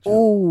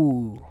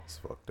It's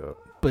fucked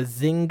up.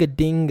 Bazinga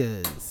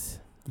dingas.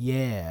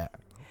 Yeah.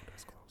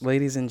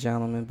 Ladies and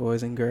gentlemen,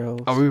 boys and girls.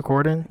 Are we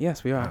recording?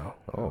 Yes, we are.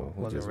 Oh,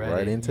 we wasn't just ready.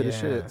 right into the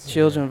Yeah. shit.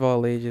 Children of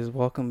all ages,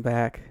 welcome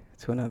back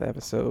to another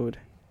episode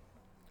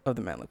of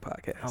the Manlook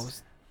Podcast. I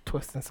was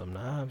twisting some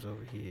knobs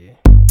over here.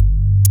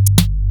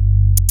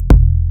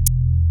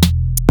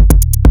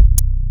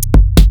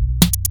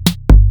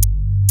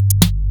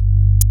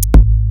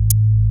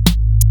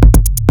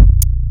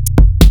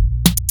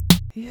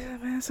 Yeah,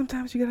 man.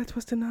 Sometimes you gotta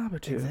twist a knob or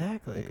two.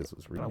 Exactly. Niggas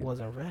was But I reading.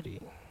 wasn't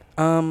ready.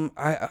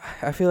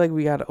 I feel like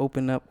we gotta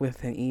open up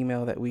with an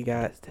email that we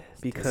got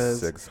because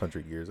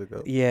 600 years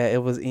ago. yeah,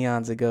 it was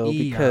eons ago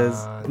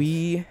because Eons.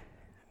 we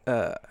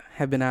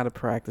have been out of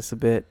practice a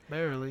bit.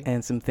 Barely.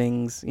 And some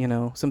things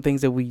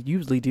that we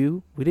usually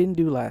do, we didn't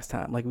do last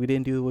time. Like we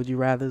didn't do the Would You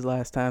Rathers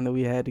last time that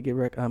we had to get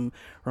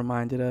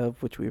reminded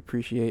of, which we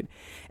appreciate.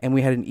 And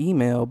we had an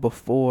email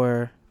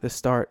before the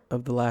start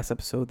of the last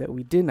episode that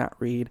we did not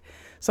read.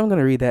 So I'm going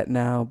to read that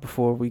now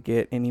before we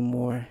get any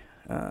more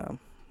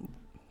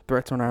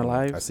threats on our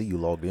lives. I see you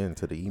logged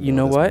into the email You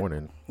know this what?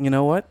 morning. You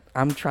know what?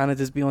 I'm trying to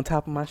just be on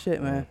top of my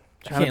shit, man.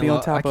 Trying to be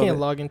on top I of can't it.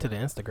 log into the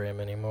Instagram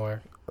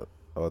anymore.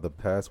 Oh, the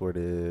password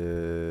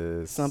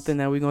is... Something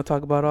that we're going to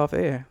talk about off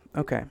air.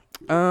 Okay.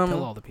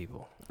 Tell all the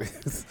people.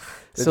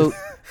 So...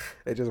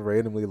 They just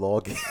randomly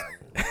log in.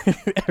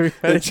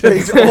 Everybody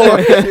change all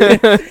our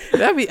shit.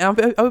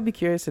 I would be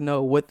curious to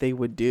know what they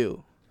would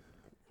do.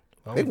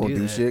 Why They we won't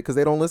do that? shit because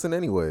they don't listen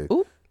anyway.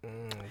 Ooh.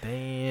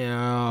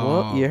 Damn.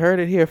 Well, you heard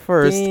it here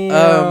first.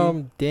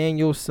 Damn,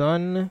 Daniel,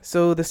 son.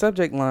 So the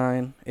subject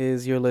line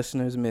is "Your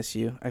listeners miss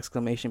you!"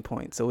 exclamation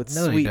point. So it's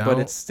No, they sweet, but don't.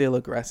 it's still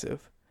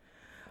aggressive.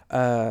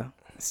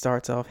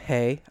 Starts off,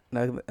 "Hey,"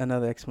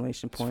 another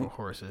exclamation It's for point.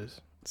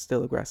 horses.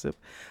 Still aggressive.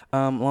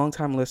 Long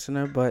time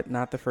listener, but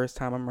not the first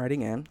time I'm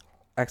writing in.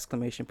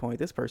 Exclamation point.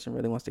 This person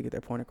really wants to get their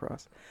point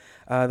across.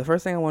 The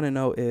first thing I want to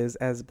know is,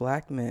 as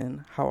black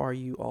men, how are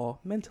you all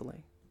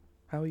mentally?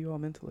 How are you all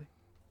mentally?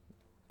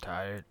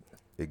 Tired.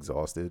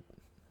 Exhausted.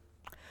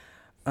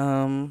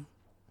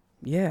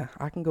 Yeah,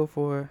 I can go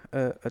for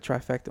a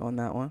trifecta on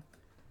that one.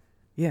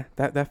 Yeah,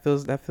 that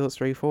feels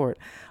straightforward.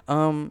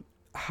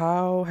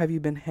 How have you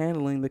been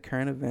handling the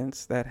current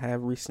events that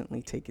have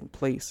recently taken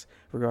place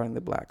regarding the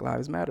Black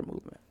Lives Matter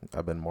movement?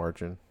 I've been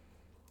marching.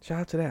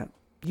 Shout out to that.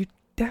 You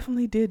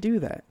definitely did do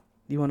that.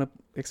 You want to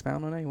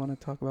expound on that? You want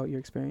to talk about your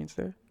experience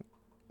there?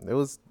 It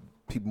was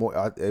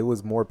it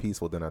was more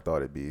peaceful than I thought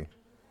it'd be.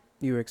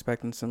 You were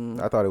expecting some...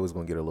 I thought it was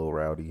going to get a little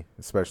rowdy,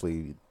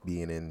 especially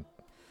being in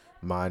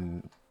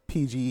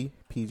PG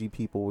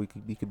people. We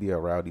could be a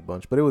rowdy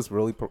bunch, but it was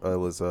really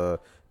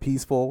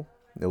peaceful.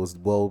 It was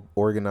well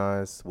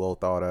organized, well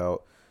thought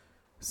out.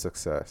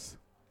 Success.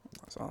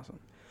 That's awesome.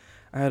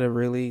 I had a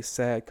really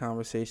sad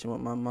conversation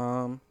with my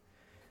mom.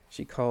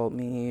 She called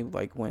me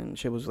like when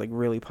shit was like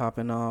really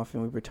popping off,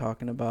 and we were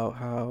talking about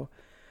how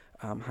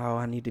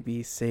I need to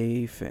be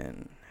safe,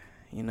 and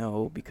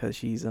because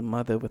she's a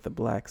mother with a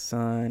black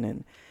son,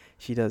 and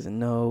she doesn't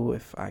know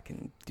if I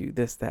can do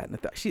this, that, and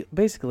she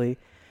basically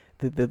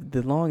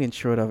the long and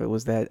short of it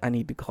was that I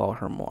need to call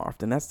her more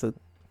often. That's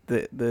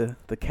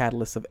the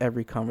catalyst of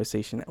every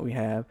conversation that we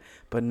have.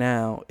 But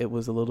now it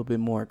was a little bit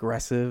more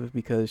aggressive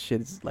because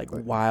shit is like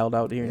wild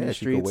out here in the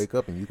She could streets. wake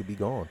up and you could be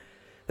gone.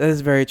 That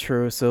is very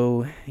true.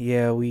 So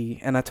yeah,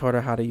 I taught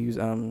her how to use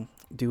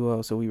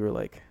Duo. So we were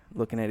like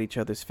looking at each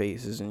other's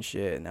faces and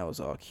shit, and that was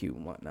all cute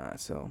and whatnot.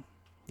 So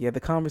yeah, the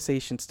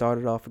conversation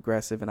started off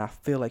aggressive, and I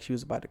feel like she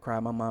was about to cry.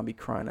 My mom be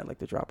crying at like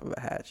the drop of a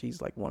hat.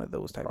 She's like one of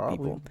those type of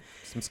people.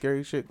 Some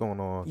scary shit going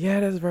on. Yeah,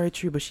 that's very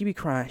true. But she be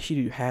crying. She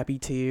do happy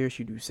tears.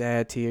 She do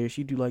sad tears.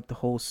 She do like the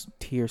whole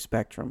tear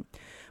spectrum.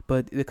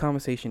 But the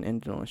conversation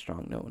ended on a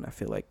strong note, and I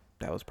feel like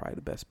that was probably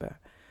the best bet.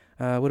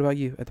 What about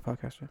you at the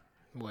podcaster?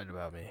 What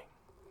about me?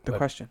 The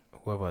question.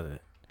 What was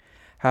it?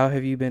 How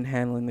have you been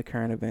handling the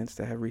current events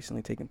that have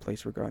recently taken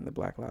place regarding the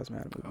Black Lives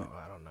Matter movement? Oh,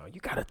 I don't know. You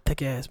got a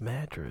thick ass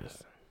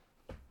mattress.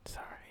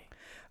 Sorry.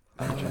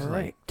 Mattress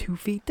Alright. like 2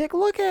 feet thick.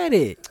 Look at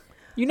it.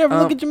 You never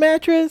look at your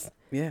mattress?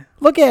 Yeah.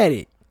 Look at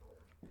it.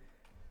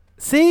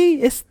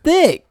 See? It's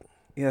thick.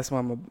 Yeah, that's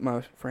why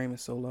my frame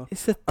is so low.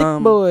 It's a thick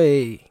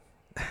boy.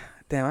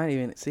 Damn, I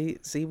didn't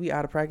even see we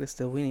out of practice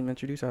still. We didn't even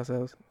introduce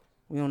ourselves.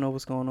 We don't know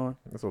what's going on.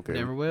 It's okay.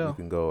 Never will. You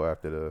can go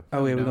after the...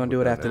 Oh yeah, we're gonna do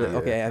it after the. Yeah.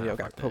 Okay, Nah,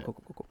 okay. fuck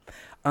Cool.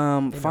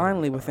 that.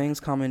 Finally, know with it's things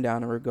calming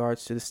down in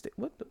regards to the state.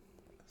 What the?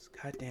 This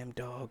goddamn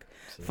dog.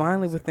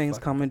 Finally, with things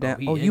calming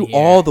down. Oh, you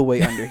all the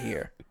way under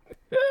here.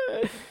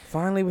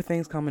 Finally, with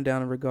things calming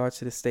down in regards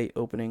to the state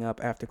opening up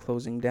after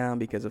closing down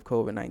because of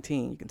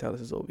COVID-19, you can tell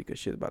this is over because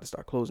shit's about to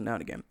start closing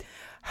down again.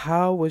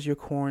 How was your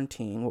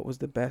quarantine? What was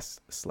the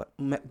best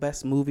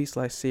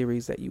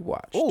movie/series that you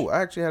watched? Oh,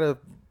 I actually had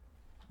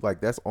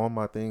that's on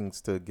my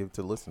things to give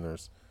to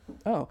listeners.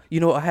 Oh,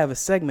 I have a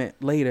segment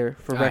later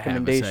for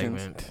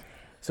recommendations.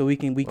 So we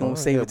can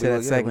save it to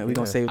that segment. We're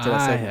gonna save it to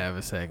that I segment. have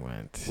a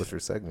segment What's your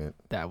segment?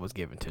 that was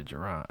given to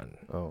Jerron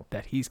Oh,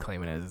 that he's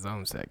claiming as his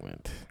own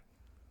segment.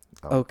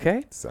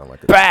 Okay. sound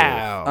like a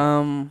Bow.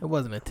 Um, It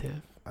wasn't a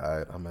tiff.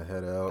 I'm gonna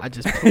head out. I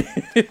just You're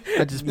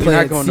not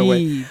planted going nowhere.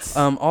 seeds.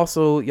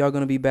 Also, y'all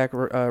gonna be back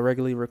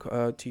regularly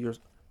to your.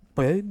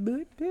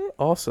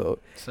 Also,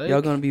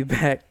 y'all gonna be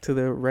back to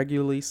the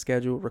regularly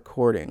scheduled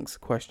recordings? ?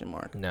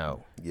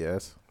 No.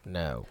 Yes.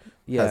 No.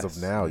 Yes. As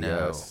of now,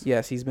 No. yes.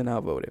 Yes, he's been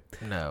outvoted.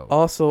 No.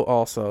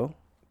 Also.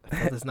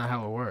 That's not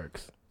how it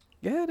works.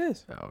 Yeah, it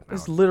is. Oh, no.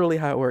 It's literally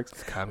how it works.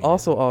 It's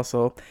communism.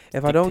 Also,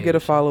 if I don't get a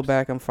follow Dictatorships.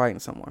 back, I'm fighting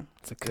someone.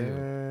 It's a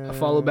coup. A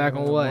follow back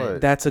on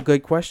what? That's a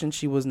good question.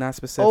 She was not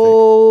specific.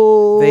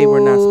 Oh, They were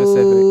not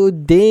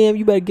specific. Damn,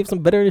 you better give some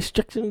better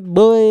instructions,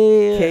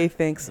 boy. K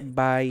thanks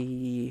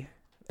by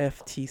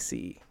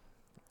FTC.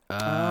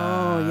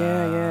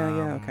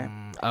 Yeah. Okay.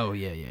 Oh,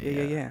 yeah.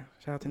 Yeah.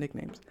 Shout out to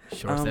nicknames.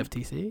 Shorts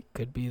FTC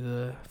could be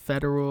the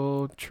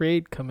Federal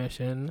Trade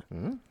Commission.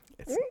 Hmm?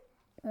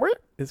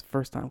 It's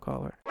first time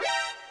caller.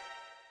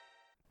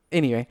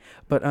 Anyway,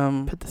 but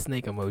Put the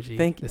snake emoji.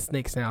 Thank the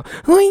snake sound.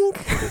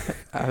 Wink.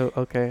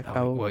 okay.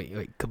 Oh,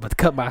 wait, but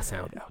cut my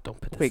sound out. Don't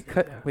put the Wait, snake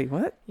cut. out. Wait,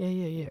 what?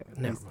 Yeah.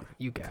 Never mind.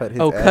 You got Cut it. his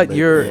Oh, ad cut lib,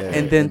 your yeah,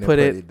 and then put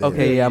it. there.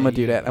 Okay, yeah, I'm gonna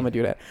do Yeah. that. I'm gonna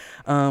do that.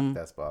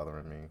 That's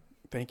bothering me.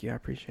 Thank you. I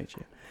appreciate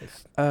you.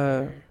 It's-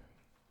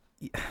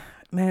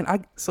 Man, I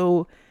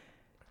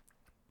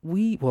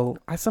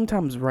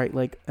sometimes write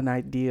like an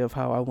idea of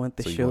how I want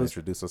the So you want to shows.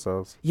 introduce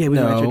ourselves? Yeah, we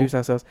gonna No. introduce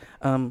ourselves.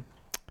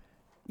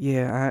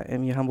 Yeah, I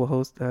am your humble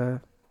host, the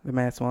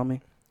Mad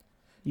Swami.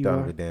 You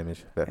Donovan are.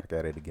 Damage. Back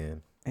at it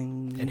again.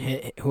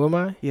 And who am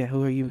I? yeah,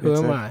 who are you? Who good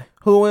am sir? I?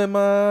 Who am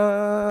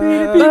I?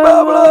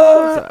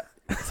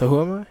 So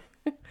who am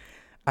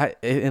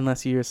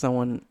Unless you're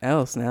someone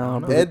else now. I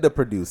don't know. Ed, the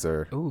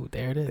producer. I? Ooh,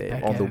 there it is.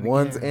 Back On at the it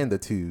ones again. and the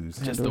twos.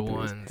 Just And the the twos.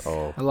 ones.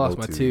 Oh, I lost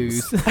no my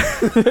twos.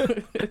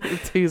 The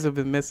twos have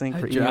been missing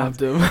I for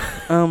dropped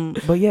eons. them.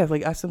 But yeah,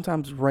 like I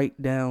sometimes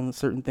write down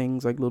certain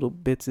things, like little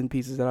bits and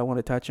pieces that I want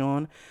to touch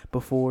on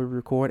before we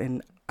record.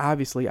 And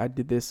obviously, I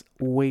did this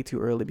way too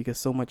early because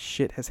so much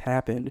shit has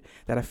happened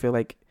that I feel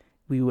like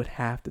we would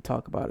have to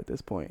talk about at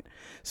this point.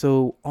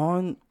 So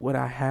on what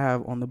I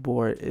have on the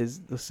board is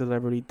the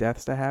celebrity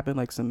deaths that happened,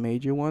 like some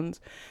major ones.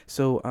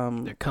 So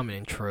They're coming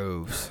in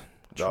troves.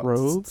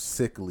 troves.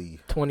 Sickly.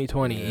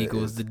 2020 Yeah,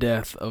 equals it's- the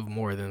death of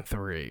more than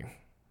 3.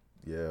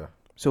 Yeah.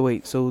 So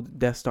wait, so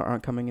Death Star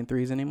aren't coming in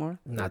threes anymore?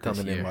 Not They're this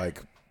coming year. in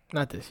like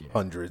Not this year.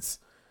 hundreds.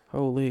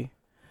 Holy.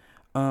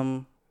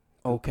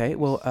 Okay.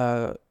 Well,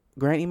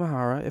 Grant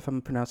Imahara, if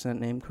I'm pronouncing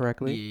that name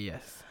correctly,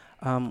 Yes.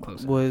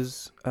 Close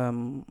was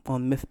on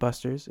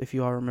MythBusters. If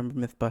you all remember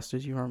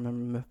MythBusters, you all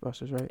remember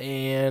MythBusters, right?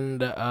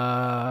 And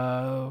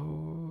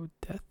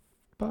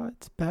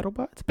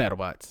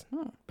BattleBots.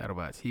 Hmm.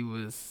 BattleBots. He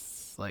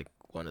was like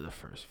one of the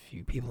first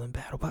few people in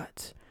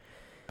BattleBots.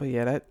 But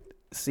yeah, that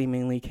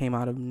seemingly came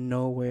out of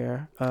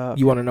nowhere.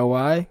 You want to know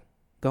why?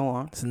 Go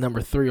on. It's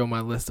number 3 on my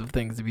list of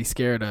things to be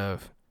scared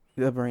of.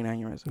 The brain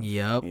aneurysm.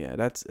 Yep. Yeah,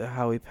 that's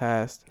how he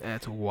passed.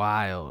 That's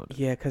wild.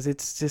 Yeah, because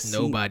it's just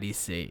Nobody's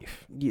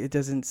safe. It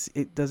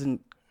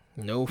doesn't.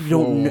 No You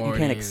don't. You can't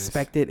forewarnings.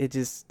 expect it. It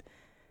just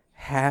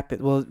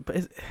happened. Well, but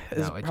it's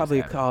No, it probably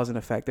a just cause and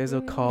effect. There's a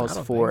happened. cause I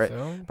don't for it.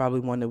 think so. Probably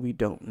one that we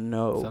don't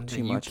know Something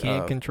too much you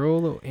can't of.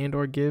 control and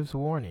or gives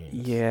warnings.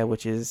 Yeah,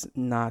 which is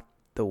not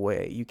the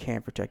way. You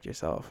can't protect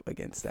yourself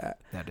against that.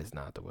 That is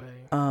not the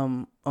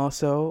way.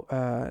 Also,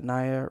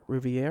 Naya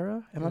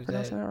Riviera. Am I Who's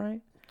pronouncing that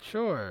right?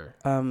 Sure.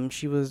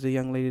 She was the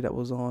young lady that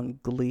was on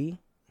Glee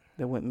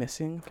that went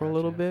missing for a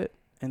little Gotcha. bit,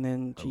 and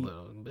then A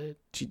little bit.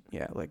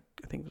 like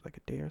I think it was like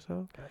a day or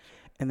so, Gotcha.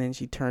 and then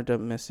she turned up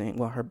missing.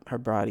 Well, her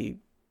body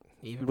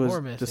Even was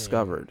more missing.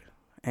 discovered,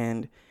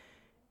 and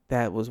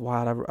that was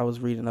wild. I was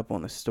reading up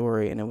on the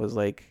story, and it was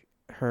like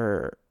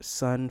her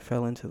son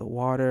fell into the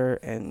water,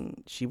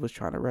 and she was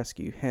trying to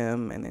rescue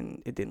him, and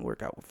then it didn't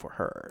work out for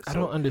her. I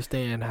don't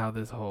understand how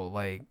this whole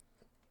like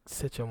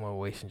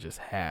situation just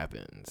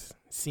happens.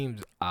 It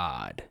seems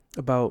odd.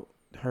 about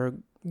her.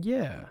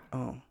 Yeah.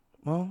 Oh,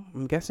 well,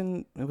 I'm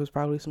guessing it was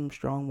probably some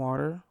strong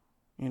water.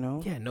 You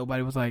know. Yeah.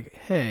 Nobody was like,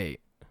 "Hey,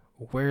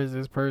 where's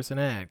this person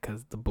at?"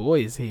 Because the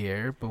boy is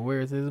here, but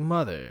where's his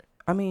mother?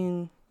 I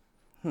mean,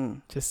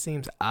 Just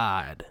seems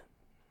odd.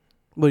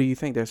 what do you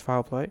think? There's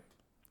foul play?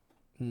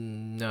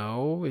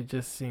 No, it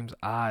just seems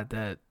odd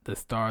that the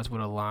stars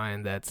would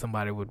align that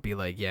somebody would be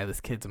like, yeah, this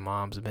kid's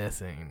mom's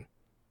missing.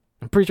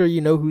 I'm pretty sure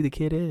you know who the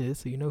kid is,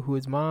 so you know who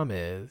his mom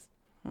is.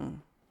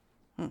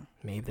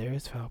 Maybe there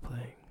is foul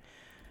play.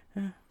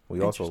 We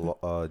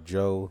also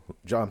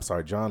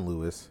John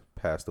Lewis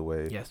passed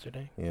away.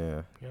 Yesterday,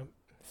 Yeah.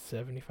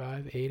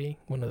 75, 80,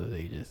 one of those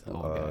ages.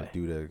 Old guy.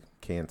 Due to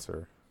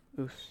cancer.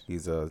 Oof.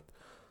 He's a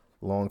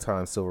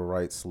longtime civil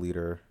rights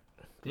leader.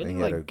 Didn't and he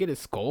he had like get his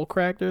skull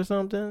cracked or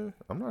something?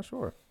 I'm not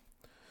sure.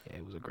 Yeah,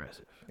 it was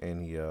aggressive.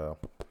 And he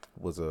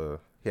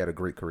had a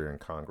great career in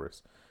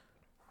Congress.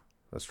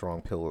 A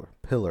strong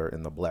pillar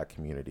in the black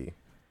community.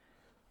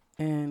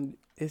 And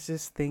it's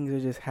just things are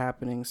just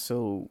happening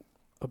so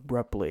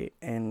abruptly,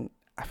 and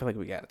I feel like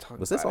we gotta talk.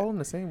 Was about this it. all in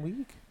the same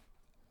week?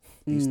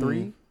 These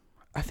three?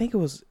 I think it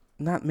was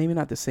maybe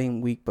not the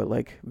same week, but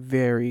like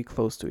very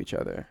close to each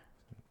other.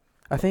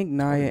 I think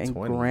Naya and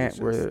 2020 Grant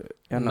was were.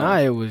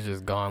 Naya was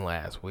just gone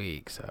last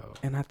week, so.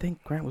 And I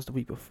think Grant was the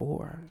week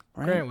before,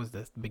 right? Grant was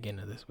the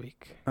beginning of this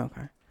week.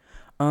 Okay.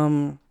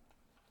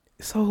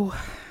 So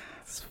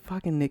this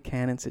fucking Nick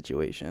Cannon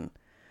situation.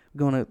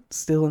 Gonna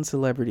still in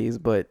celebrities,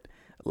 but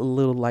a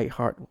little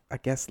lighthearted.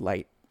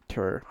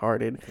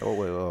 Oh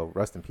wait,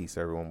 rest in peace,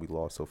 everyone we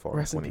lost so far.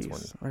 Rest in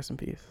 2020. peace. Rest in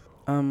peace.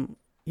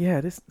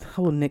 Yeah, this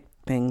whole Nick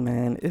thing,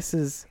 man.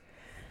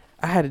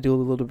 I had to do a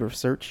little bit of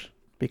research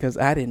because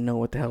I didn't know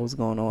what the hell was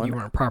going on. You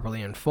weren't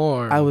properly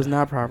informed. I was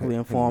not properly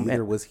informed.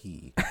 Neither was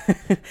he.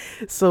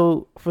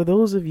 So, for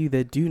those of you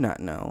that do not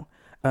know,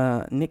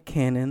 Nick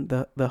Cannon,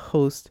 the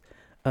host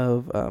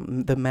of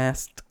The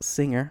Masked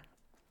Singer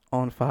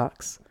on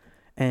Fox,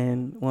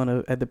 and one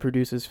of the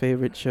producer's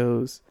favorite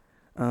shows,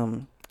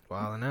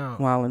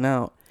 Wildin'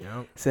 Out,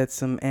 Yep. said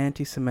some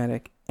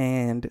anti-Semitic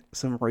and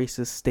some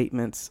racist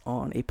statements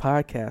on a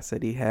podcast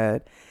that he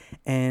had,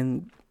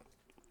 and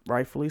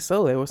rightfully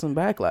so, there was some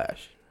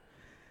backlash.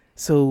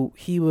 So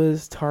he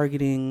was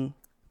targeting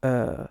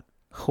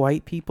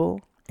white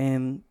people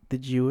and the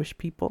Jewish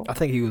people. I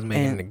think he was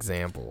making an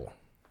example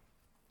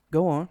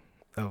Go on.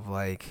 of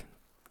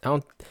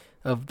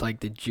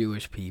the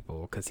Jewish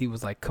people, because he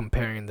was like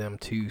comparing them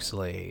to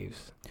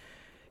slaves.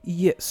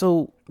 Yeah,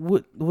 so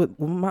what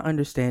my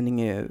understanding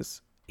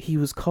is, he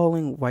was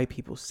calling white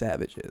people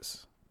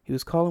savages. He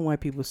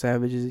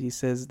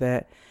says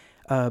that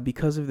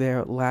because of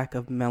their lack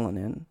of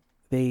melanin,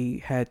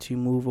 they had to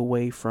move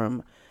away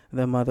from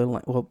the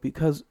motherland. Well,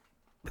 because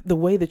the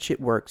way that shit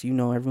works,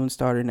 everyone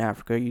started in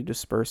Africa, you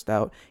dispersed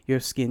out, your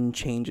skin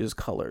changes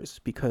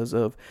colors because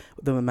of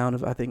the amount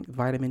of, I think,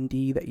 vitamin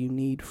D that you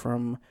need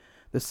from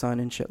the sun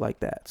and shit like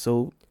that.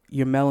 So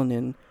your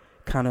melanin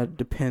kind of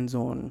depends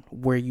on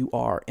where you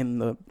are on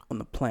the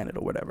planet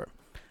or whatever,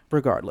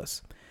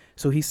 regardless.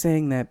 So he's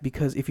saying that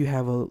because if you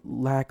have a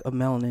lack of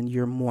melanin,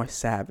 you're more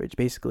savage,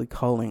 basically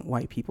calling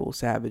white people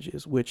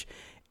savages, which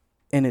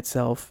in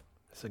itself,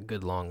 It's a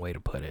good long way to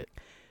put it.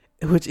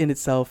 which in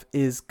itself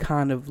is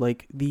kind of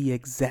like the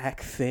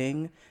exact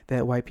thing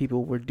that white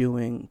people were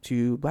doing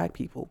to black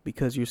people.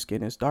 Because your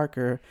skin is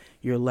darker,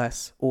 you're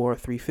less, or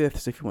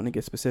 3/5 if you want to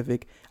get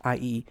specific,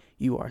 i.e.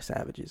 you are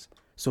savages.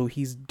 So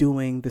he's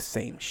doing the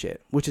same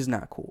shit, which is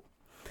not cool.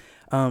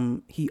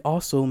 He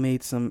also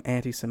made some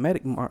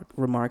anti-Semitic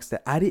remarks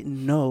that I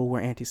didn't know were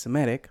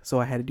anti-Semitic, so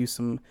I had to do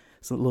some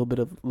little bit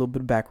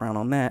of background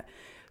on that,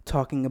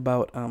 talking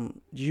about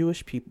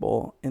Jewish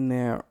people and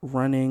their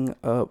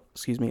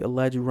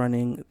alleged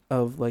running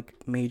of like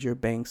major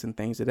banks and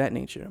things of that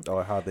nature.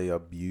 Or how they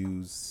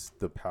abuse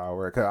the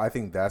power. 'Cause I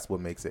think that's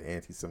what makes it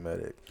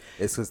anti-Semitic.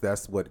 It's because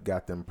that's what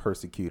got them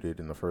persecuted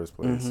in the first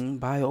place.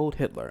 By old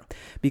Hitler,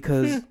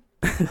 because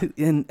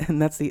and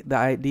that's the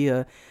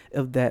idea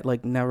of that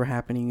like never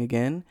happening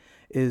again,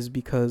 is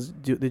because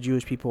the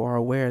Jewish people are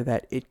aware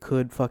that it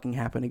could fucking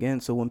happen again.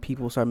 So when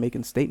people start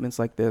making statements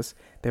like this,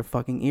 their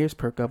fucking ears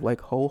perk up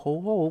like,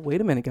 ho, wait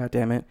a minute,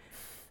 goddammit.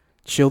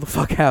 Chill the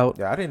fuck out.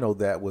 Yeah, I didn't know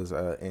that was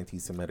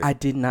anti-Semitic. I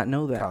did not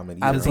know that. Comment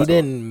Because he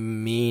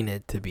didn't mean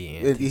it to be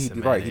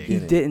anti-Semitic. Right, He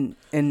didn't.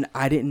 And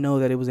I didn't know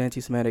that it was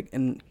anti-Semitic.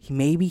 And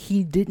maybe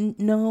he didn't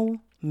know.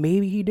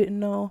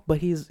 But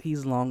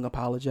he's long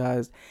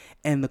apologized.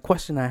 And the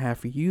question I have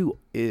for you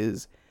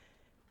is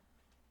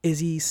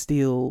he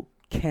still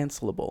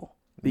cancelable?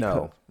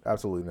 No,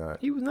 absolutely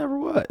not. He never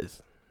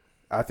was.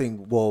 I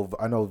think, well,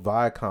 I know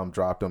Viacom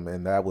dropped him,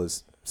 and that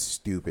was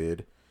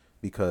stupid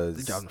because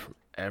They dropped him from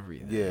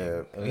everything.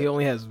 Yeah, He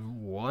only has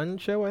one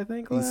show, I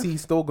think, left. he's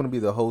still going to be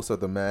the host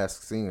of The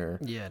Masked Singer.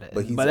 Yeah,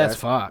 but that's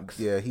Fox.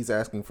 Yeah, he's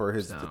asking for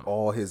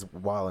all his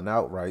Wildin'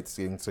 Out rights,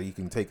 so you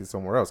can take it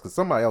somewhere else because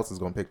somebody else is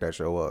going to pick that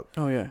show up.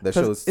 Oh yeah, that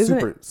show's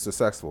super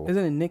successful.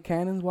 Isn't it Nick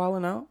Cannon's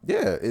Wildin' Out?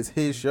 Yeah, it's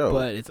his show,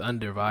 but it's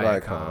under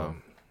Viacom.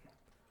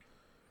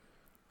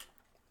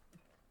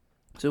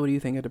 So what do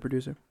you think of the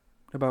producer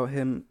about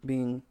him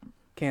being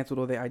canceled,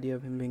 or the idea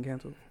of him being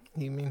canceled?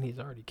 You mean he's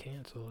already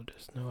canceled?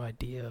 There's no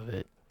idea of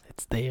it.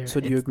 It's there.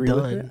 So do you agree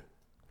with it?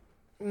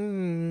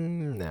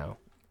 No.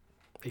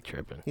 They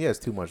tripping. He has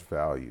too much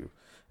value.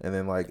 And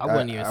then like I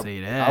wouldn't even say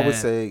that. I would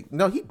say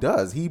no, he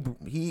does.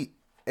 He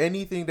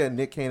anything that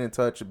Nick Cannon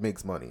touch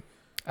makes money.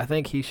 I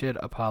think he should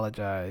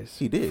apologize.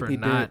 He did. For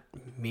not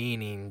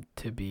meaning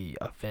to be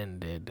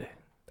offending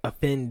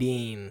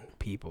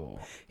people.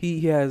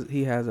 He has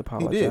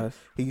apologized.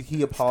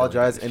 He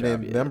apologized, and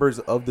then yet. members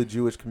of the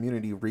Jewish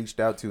community reached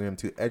out to him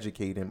to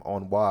educate him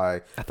on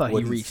why. I thought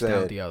he reached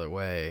out the other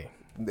way.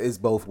 It's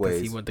both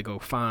ways. He went to go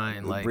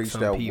find like reached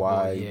some out people.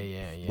 why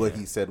Yeah. what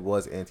he said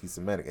was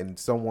anti-Semitic, and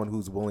someone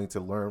who's willing to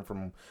learn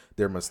from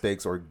their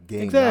mistakes or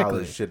gain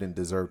knowledge shouldn't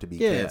deserve to be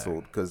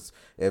canceled. Because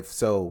if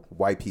so,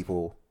 white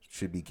people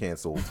should be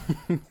canceled.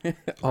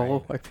 All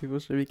white people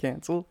should be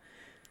canceled.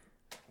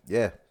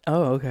 Yeah.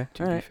 Oh, okay.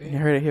 All right. You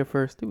heard it here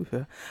first. To be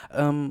fair.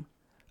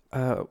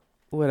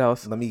 What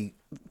else? Let me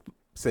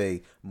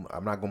say,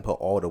 I'm not going to put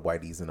all the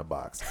whiteys in a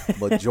box.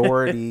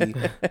 Majority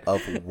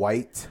of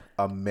white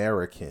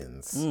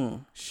Americans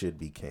should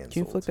be canceled.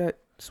 Can you flip that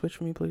switch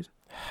for me, please?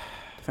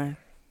 Fan.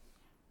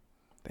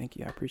 Thank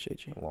you. I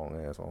appreciate you.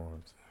 Long ass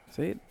arms.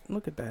 See,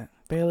 look at that.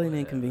 Barely an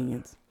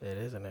inconvenience. It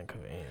is an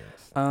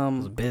inconvenience. I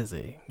was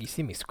busy. You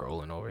see me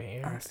scrolling over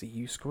here. I see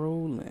you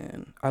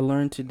scrolling. I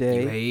learned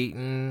today. You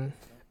hating.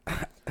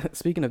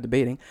 Speaking of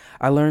debating,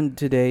 I learned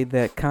today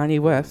that Kanye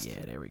West.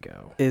 Yeah, there we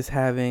go. Is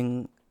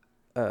having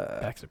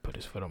Baxter put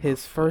his foot on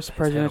his first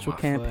presidential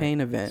campaign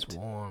event. It's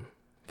warm.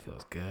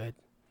 Feels good.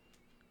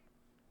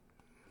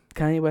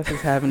 Kanye West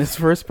is having his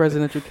first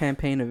presidential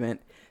campaign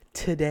event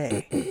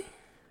today.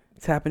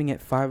 It's happening at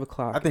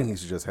 5:00. I think he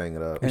should just hang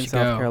it up. In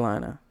South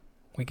Carolina.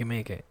 We can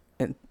make it.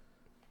 And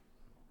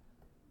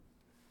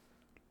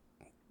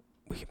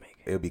we can make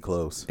it. It'll be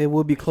close. It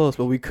would be close,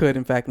 but we could,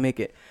 in fact, make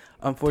it.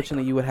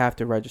 Unfortunately, you would have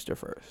to register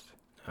first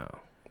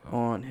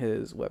on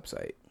his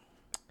website.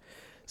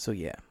 So,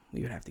 yeah,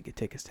 we would have to get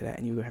tickets to that,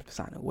 and you would have to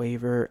sign a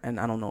waiver. And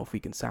I don't know if we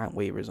can sign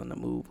waivers on the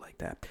move like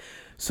that.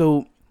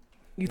 So,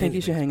 you think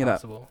you should hang it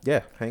up?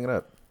 Yeah, hang it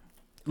up.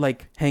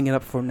 Like, hang it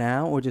up for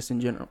now or just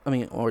in general? I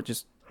mean, or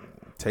just...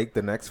 Take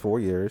the next 4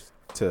 years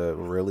to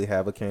really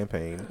have a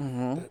campaign.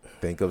 Mm-hmm.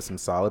 Think of some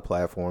solid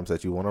platforms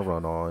that you want to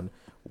run on.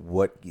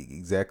 What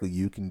exactly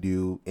you can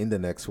do in the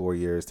next 4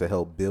 years to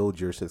help build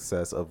your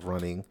success of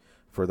running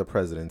for the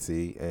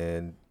presidency,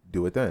 and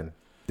do it then.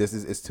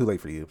 It's too late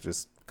for you.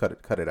 Just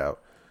cut it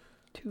out.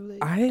 Too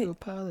late.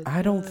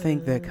 I don't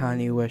think that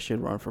Kanye West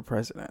should run for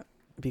president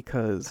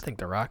because I think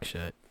The Rock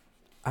should.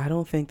 I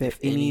don't think that if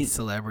any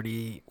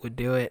celebrity would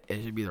do it,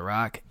 it should be The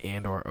Rock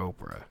and or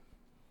Oprah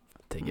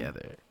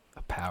together.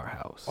 A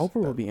powerhouse.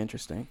 Oprah would be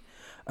interesting.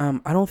 I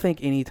don't think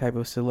any type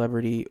of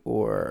celebrity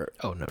or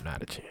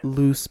not a chance.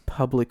 Loose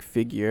public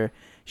figure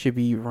should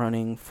be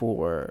running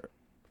for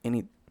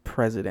any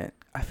president.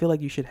 I feel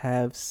like you should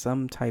have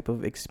some type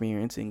of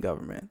experience in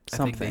government.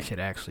 Something. I think they should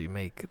actually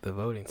make the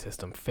voting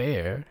system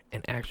fair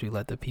and actually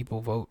let the people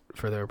vote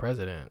for their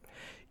president.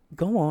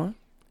 Go on.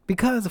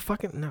 Because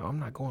I'm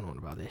not going on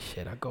about this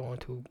shit. I go on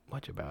too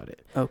much about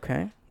it.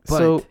 Okay.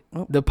 But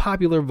the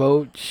popular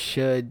vote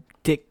should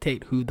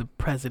dictate who the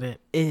president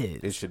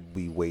is. It should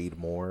be weighed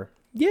more.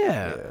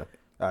 Yeah.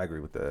 I agree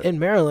with that. In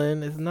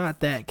Maryland, it's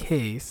not that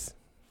case.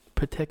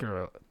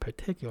 Particularly,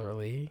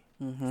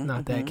 it's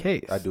not that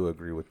case. I do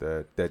agree with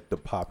that. That the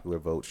popular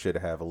vote should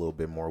have a little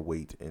bit more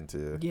weight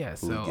into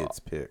who gets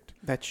picked.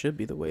 That should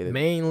be the way.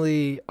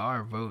 Mainly,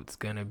 our vote's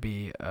gonna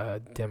be a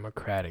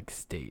Democratic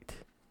state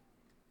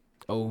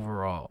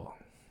overall.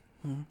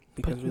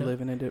 Because we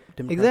live in a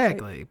Democratic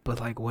exactly. state.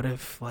 But what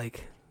if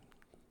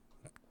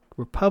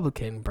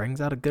Republican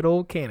brings out a good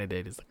old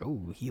candidate? It's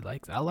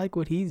I like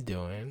what he's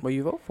doing. Well,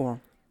 you vote for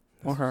him.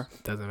 Or her.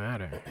 Doesn't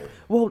matter.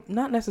 Well,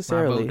 not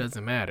necessarily. My vote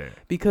doesn't matter.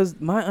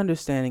 Because my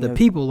understanding the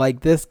people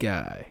like this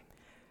guy,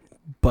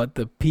 but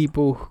the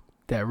people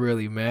that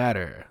really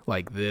matter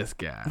like this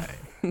guy.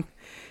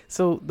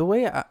 So the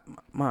way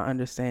my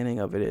understanding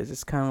of it is,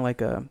 it's kind of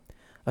like a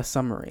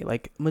summary.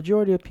 Like,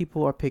 majority of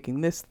people are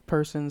picking this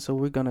person, so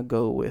we're going to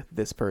go with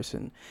this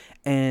person.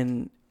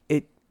 And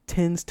it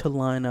tends to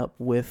line up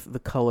with the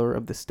color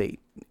of the state,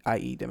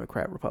 i.e.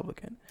 Democrat,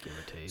 Republican. Give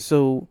or take.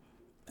 So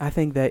I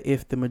think that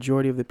if the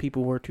majority of the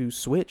people were to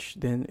switch,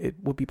 then it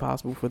would be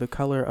possible for the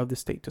color of the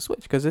state to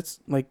switch, because it's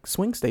like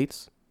swing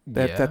states.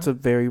 That's a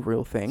very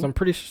real thing. So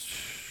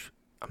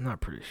I'm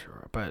not pretty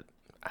sure, but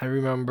I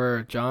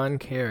remember John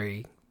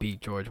Kerry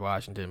beat George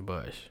Washington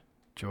Bush.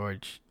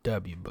 George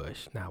W.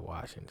 Bush, not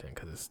Washington,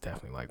 because it's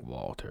definitely like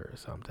Walter or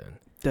something.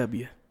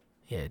 W.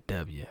 Yeah,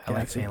 W. I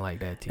like saying like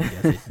that too.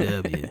 That's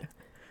a W.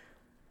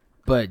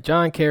 But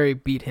John Kerry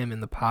beat him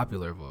in the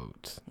popular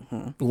votes.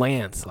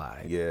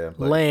 Landslide. Yeah.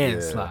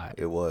 Landslide.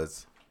 Yeah, it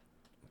was.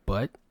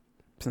 But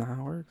it's not how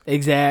it works.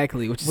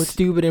 Exactly, which is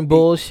stupid and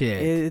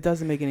bullshit. It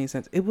doesn't make any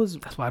sense.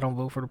 That's why I don't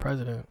vote for the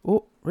president.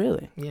 Oh,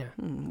 really? Yeah.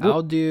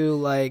 I'll do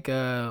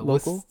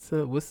local.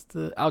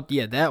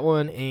 That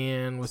one,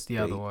 and what's the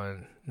other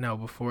one? No,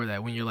 before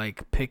that, when you're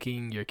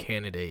picking your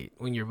candidate,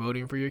 when you're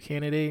voting for your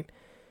candidate.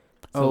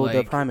 So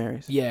the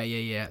primaries.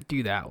 Yeah.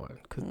 Do that one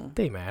because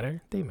they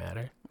matter.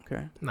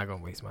 Okay. I'm not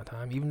gonna waste my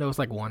time, even though it's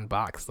one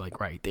box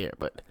right there,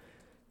 but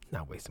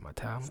not wasting my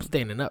time. I'm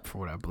standing up for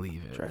what I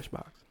believe in. Trash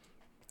box.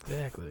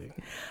 Exactly.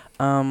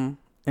 And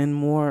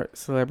more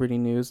celebrity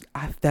news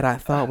that I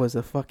thought was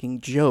a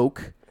fucking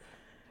joke.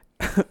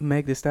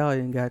 Meg Thee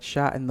Stallion got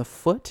shot in the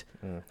foot.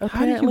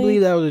 How did you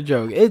believe that was a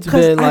joke? It's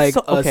been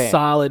a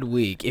solid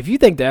week. If you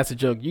think that's a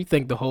joke, you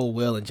think the whole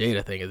Will and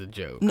Jada thing is a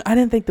joke. No, I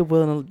didn't think the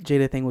Will and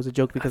Jada thing was a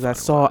joke because I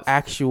saw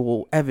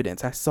actual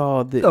evidence. I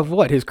saw of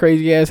what, his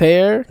crazy ass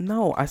hair?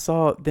 No, I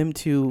saw them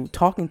two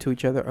talking to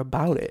each other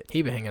about it.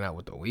 He been hanging out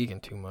with The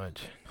Weeknd too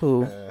much.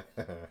 Who?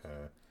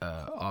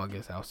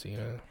 August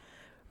Alsina.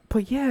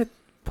 But yeah.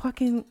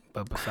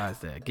 But besides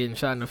that, getting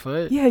shot in the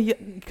foot? Yeah,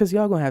 because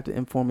y'all gonna have to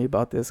inform me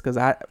about this because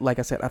like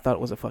I said, I thought it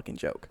was a fucking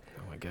joke.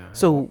 Oh my god.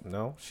 So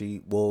no,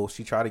 she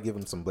tried to give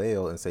him some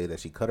bail and say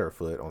that she cut her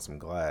foot on some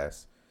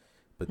glass,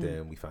 but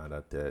then we found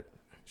out that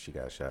she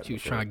got shot. She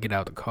was trying to get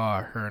out the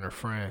car, her and her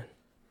friend.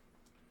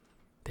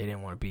 They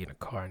didn't want to be in the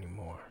car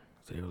anymore,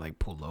 so they were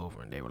pulled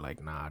over and they were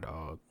nah,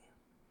 dog.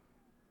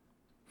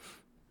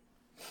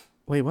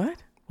 Wait,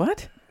 what?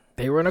 What?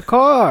 They were in a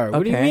car.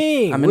 What do you Okay,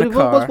 mean? I'm in a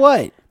car.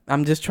 What?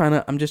 I'm just trying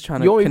to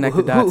You only- connect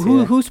the dots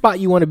here. who spot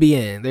you want to be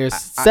in? There's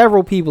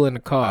several people in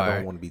the I car.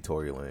 don't want to be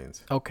Tory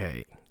Lanez.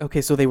 Okay.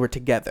 Okay, so they were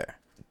together.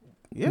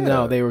 Yeah.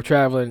 No, they were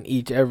traveling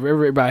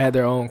everybody had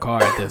their own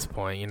car at this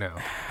point, you know.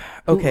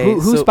 Okay,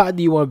 Who so spot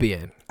do you want to be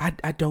in?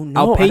 I don't know.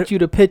 I'll I paint don't- you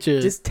the picture.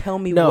 Just tell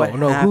me no, what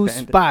happened. who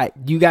spot?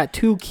 You got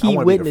two key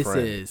wanna be the friend.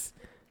 witnesses.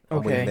 I'm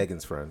Okay. with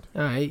Megan's friend.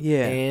 All right.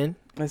 Yeah. And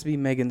Let's be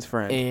Megan's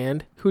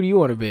friend. who do you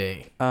want to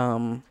be?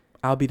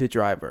 I'll be the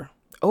driver.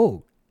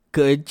 Oh,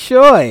 good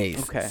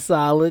choice. Okay.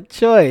 Solid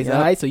choice. Yep.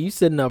 All right. So you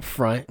sitting up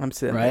front. I'm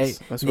sitting. Right.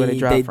 That's where they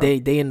drive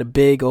from. They in the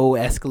big old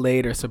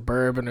Escalade,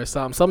 Suburban or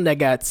something that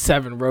got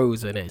 7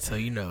 rows in it. So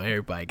you know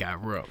everybody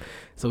got room.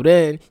 So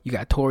then you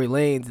got Tory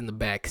Lanez in the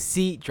back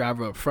seat,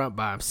 driver up front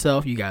by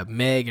himself. You got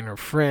Meg and her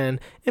friend,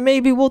 and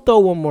maybe we'll throw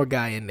one more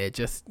guy in there,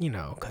 just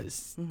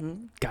because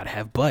gotta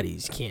have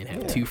buddies. You can't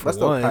have 2 for Let's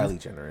throw 1. Kylie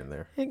Jenner in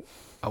there.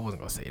 I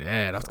wasn't gonna say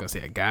that. I was gonna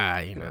say a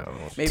guy.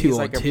 Maybe 2 it's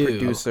on like a 2.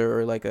 producer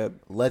or like a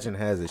Legend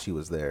has it she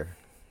was there.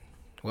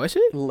 Was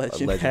it?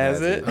 legend, legend has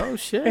has it. it. Oh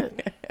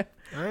shit!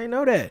 I didn't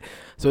know that.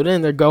 So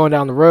then they're going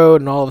down the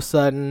road, and all of a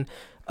sudden,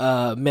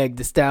 Meg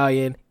Thee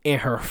Stallion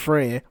and her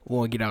friend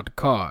won't get out the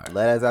car.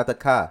 Let us out the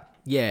car.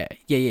 Yeah,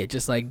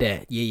 just like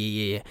that.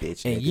 Yeah.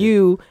 Bitch, And nigga.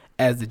 you,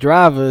 as the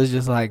driver, is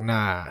just like,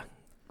 nah,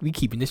 we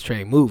keeping this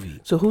train moving.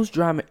 So who's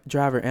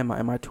driver am I?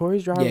 Am I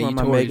Tory's driver Yeah, or you am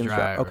I Tory's Megan's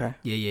driver. driver? Okay.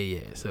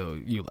 Yeah. So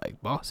you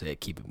like, boss said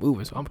keep it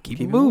moving, so I'm gonna keep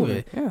it it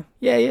moving.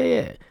 Yeah.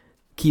 Yeah.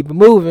 Keep it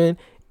moving,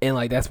 and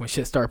like that's when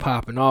shit start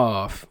popping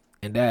off,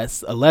 and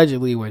that's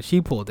allegedly when she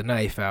pulled the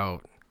knife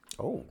out.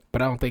 Oh.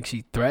 But I don't think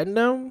she threatened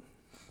him.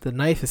 The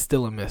knife is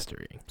still a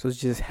mystery. So it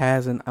just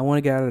hasn't. I want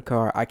to get out of the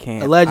car. I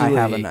can't. Allegedly,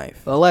 I have a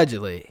knife.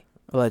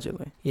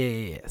 Allegedly.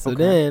 Yeah. So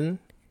Okay. then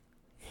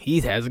he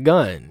has a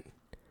gun.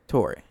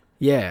 Tory.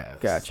 Yeah.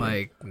 It's Gotcha.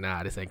 like,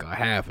 nah, this ain't gonna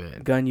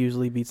happen. Gun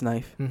usually beats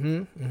knife.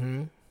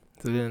 Mm-hmm.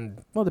 So then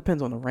Well, it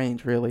depends on the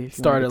range, really. if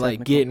you wanna started get like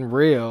technical. getting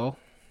real,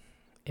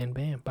 and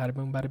bam, bada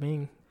boom, bada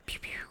bing. Pew,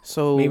 pew.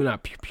 So Maybe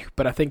not pew pew,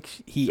 but I think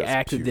he Just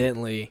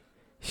accidentally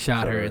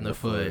shot her in the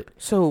foot.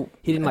 So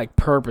He didn't like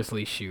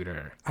purposely shoot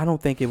her. I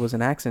don't think it was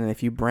an accident.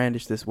 If you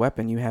brandish this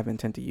weapon, you have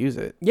intent to use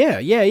it.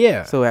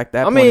 Yeah. So at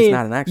that I point, mean, it's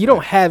not an accident. you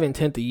don't have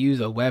intent to use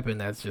a weapon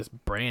that's just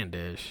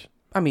brandish.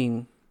 I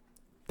mean,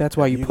 that's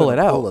why you If pull you're it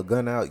gonna out. Pull a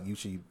gun out, you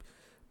should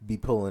be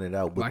pulling it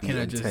out Why with can't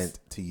the I just- intent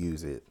to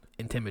use it.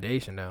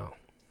 Intimidation, though.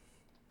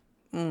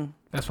 Mm.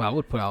 That's why I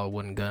would put out a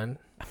wooden gun.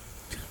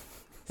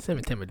 Some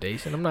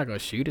intimidation. I'm not gonna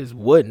shoot. It's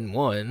wooden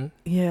one.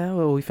 Yeah.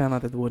 Well, we found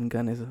out that the wooden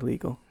gun is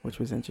illegal, which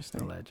was interesting.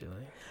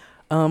 Allegedly.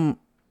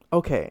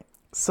 Okay.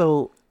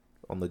 So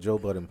On the Joe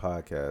Budden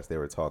podcast, they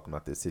were talking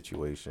about this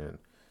situation,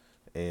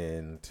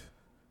 and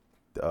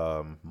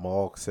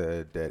Malk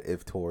said that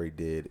if Tory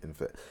did, in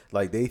fact,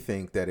 like they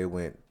think that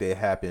they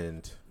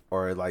happened,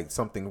 or like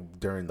something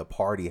during the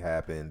party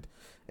happened,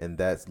 and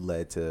that's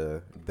led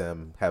to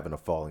them having a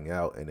falling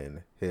out, and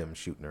then him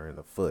shooting her in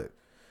the foot,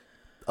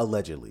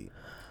 allegedly.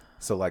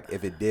 So like,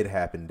 if it did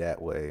happen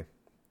that way,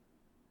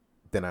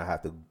 then I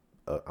have to.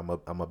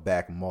 I'm a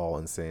back Maul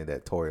and saying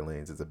that Tory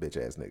Lanez is a bitch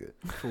ass nigga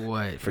For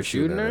what? for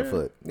shooting her in the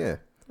foot. Yeah.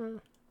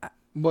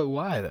 But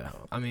why though?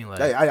 I mean,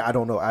 like, I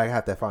don't know. I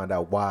have to find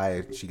out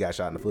why she got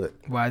shot in the foot.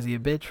 why is he a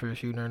bitch for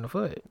shooting her in the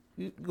foot?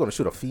 You gonna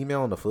shoot a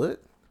female in the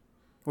foot?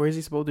 where is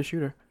he supposed to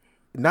shoot her?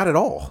 Not at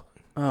all.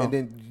 Oh. And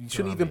then you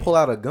shouldn't I even mean, pull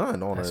out a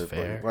gun on that's her.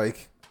 fair.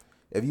 Like,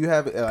 if you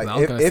have, 'Cause like, I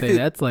was gonna if say it,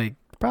 that's like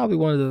probably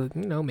one of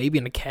the, maybe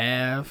in the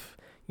calf,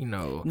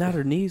 Not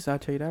her knees. I'll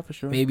tell you that for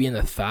sure. maybe in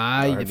the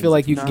thigh. her I feel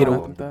like you knees can get are a.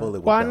 not- the bullet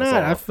would Why bounce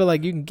not? I off. feel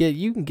like you can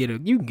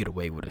get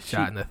away with a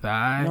shot in the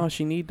thigh. No,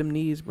 she need them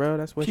knees, bro.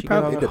 That's what She she,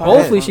 probably- got. it all her depends.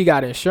 Hopefully power she from.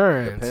 got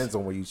insurance. Depends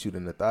on where you shoot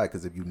in the thigh,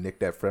 because if you nick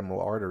that femoral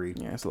artery,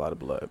 Yeah, it's a lot of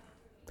blood.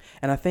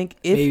 And I think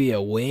if Maybe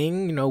a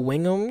wing,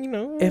 wing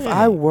them, if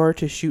I were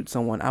to shoot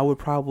someone, I would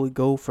probably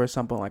go for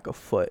something like a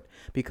foot,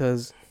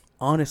 because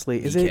honestly,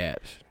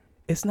 kneecaps,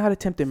 it's not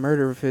attempted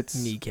murder if it's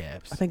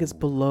kneecaps. I think it's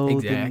below the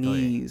Exactly.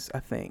 knees. I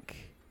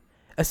think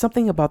it's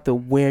something about the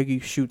where you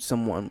shoot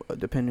someone,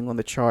 depending on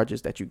the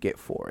charges that you get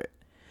for it.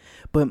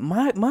 But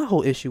my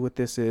whole issue with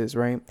this is,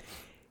 right,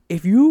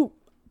 if you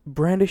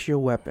brandish your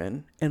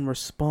weapon in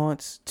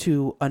response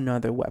to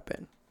another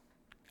weapon,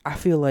 I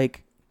feel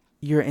like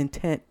your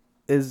intent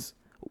is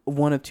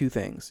one of two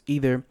things: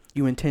 either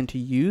you intend to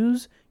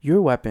use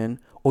your weapon,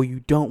 or you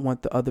don't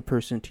want the other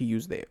person to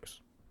use theirs.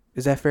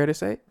 Is that fair to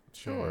say?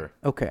 sure,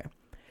 Okay.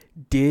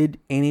 Did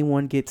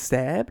anyone get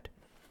stabbed?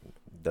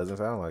 doesn't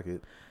sound like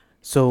it.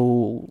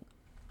 So,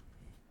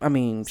 I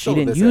mean, she Still a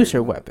didn't bitch use ass-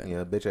 her weapon.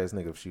 Yeah, bitch ass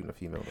nigga shooting a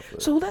female in the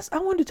foot. So I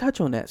wanted to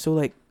touch on that. So,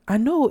 like, I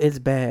know it's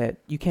bad.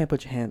 You can't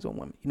put your hands on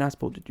women. You're not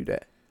supposed to do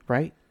that,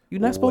 right?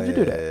 You're not supposed to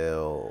do that.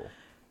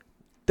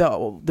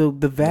 Well,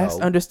 The vast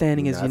No,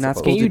 understanding you're is not you're not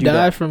supposed Can supposed you to do die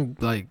that from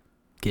like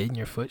getting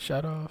your foot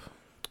shot off?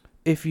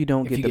 if you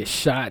don't If get you the get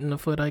shot in the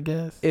foot, I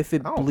guess. if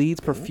it I don't bleeds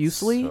think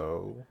profusely.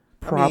 so.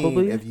 Probably.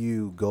 I mean, if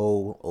you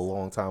go a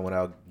long time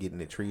without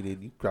getting it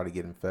treated, you probably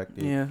get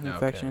infected. Yeah, Okay.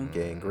 infection.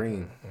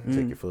 Gangrene. Mm.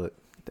 Take your foot.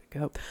 Take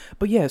help.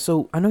 But yeah,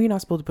 so I know you're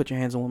not supposed to put your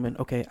hands on women.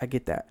 Okay, I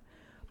get that.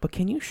 But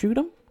can you shoot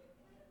him?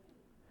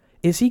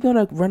 Is he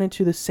gonna run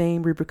into the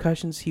same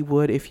repercussions he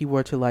would if he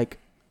were to like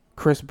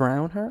Chris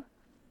Brown her?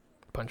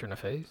 Punch her in the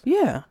face?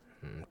 Yeah.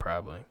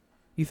 Probably.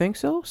 You think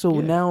so? So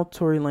Yeah. now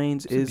Tory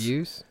Lanez It's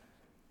abuse?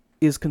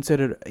 is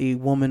considered a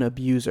woman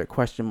abuser?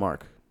 Question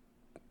mark.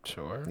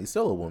 Sure. He's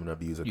still a woman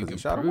abuser You because he can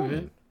shot a prove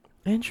woman.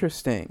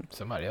 Interesting.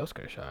 Somebody else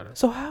could have shot her.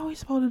 So how are we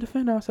supposed to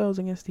defend ourselves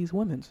against these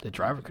women? The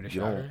driver could have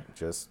You shot don't her.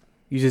 just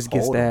You just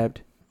get Hold 'em.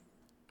 stabbed.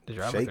 The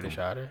driver Shake could have 'em.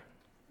 shot her.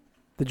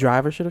 The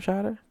driver should have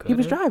shot her. He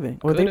was Coulda. driving,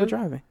 or they were Coulda.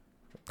 driving.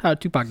 How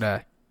did Tupac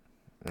die?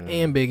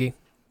 And Biggie.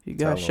 He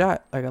Tell got 'em.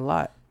 shot like a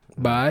lot.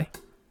 By?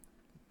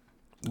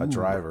 A Ooh,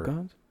 driver.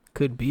 Guns.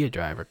 Could be a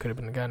driver. Could have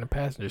been the guy in the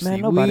passenger Man,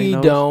 seat. nobody We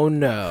knows. don't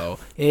know.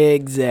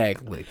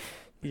 Exactly.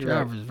 You're right.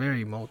 Driver's very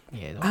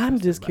yeah. don't I'm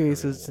trust just nobody.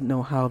 curious as to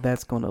know how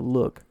that's gonna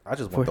look. I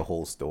just For- want the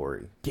whole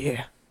story.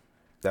 Yeah.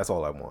 That's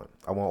all I want.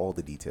 I want all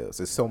the details.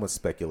 There's so much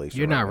speculation.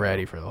 You're right not now.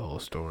 ready for the whole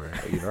story.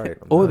 You're right.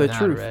 I'm Or not. the Not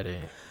truth. ready.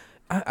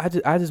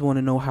 I just want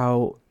to know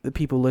how the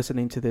people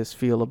listening to this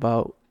feel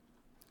about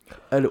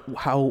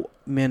how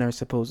men are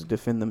supposed to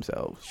defend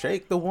themselves.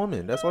 Shake the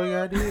woman. That's all you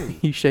gotta do.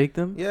 You shake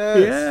them.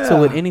 Yes.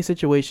 So in any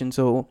situation,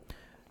 so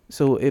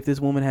if this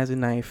woman has a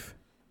knife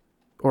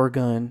or a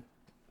gun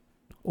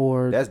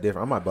or That's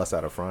different. I might bust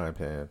out a frying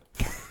pan.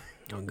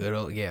 A good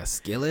old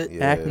skillet.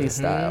 Yeah. Acme Mhm.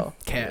 style.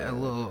 A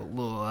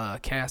little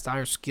cast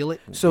iron skillet.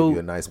 So- Give you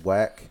a nice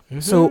whack.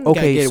 So, You gotta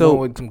okay, get so-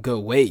 one with some good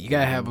weight. You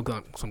gotta have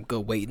some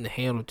good weight in the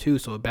handle too,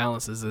 so it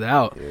balances it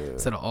out. Yeah.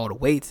 Instead of all the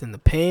weights in the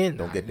pan.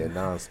 Don't get that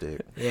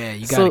non-stick. Yeah,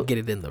 you So- gotta get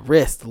it in the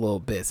wrist a little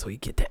bit, so you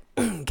get that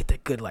get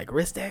that good like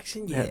wrist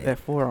action. Yeah, that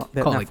forearm,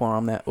 that Call not it-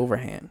 forearm, that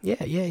overhand,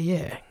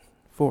 yeah.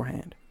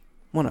 forehand,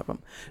 one of them.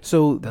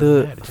 So Doesn't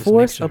the matter, just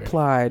force make sure.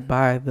 applied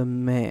by the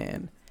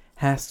man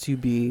has to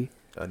be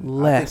I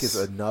Less. think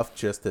it's enough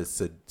just to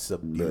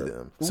subdue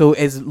them. so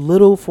as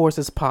little force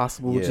as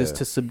possible, Yeah. just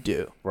to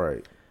subdue.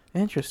 Right.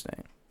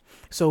 Interesting.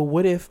 So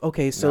what if?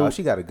 Okay, So so if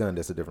she got a gun,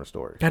 that's a different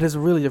story. that is a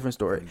really different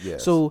story.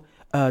 Yes. So,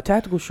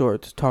 Tactical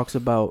Shorts talks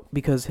about,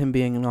 because him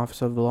being an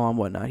officer of the law and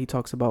whatnot, he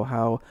talks about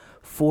how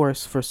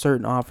force for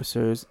certain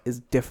officers is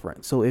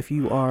different. So if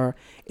you are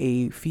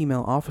a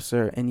female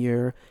officer and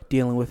you're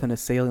dealing with an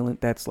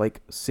assailant that's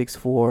like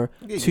 6'4",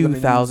 Yeah, you're gonna use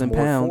 2,000 more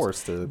pounds,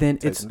 force to then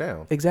take it's them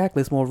down.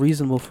 exactly, it's more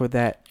reasonable for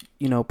that,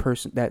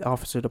 person, that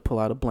officer to pull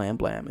out a blam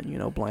blam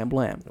and, blam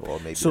blam. Or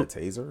maybe So- a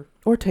taser.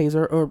 Or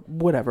taser or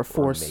whatever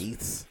force, Or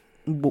mace.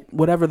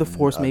 whatever the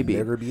force a may be.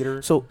 nigger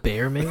beater. So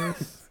Bear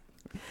mace.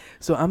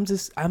 So I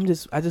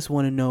just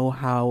want to know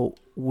how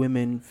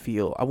women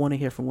feel. I want to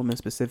hear from women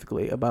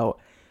specifically about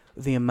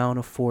the amount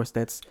of force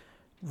that's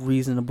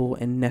reasonable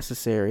and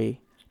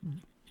necessary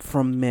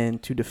from men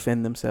to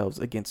defend themselves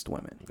against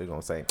women. They're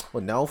gonna say,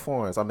 "Well, no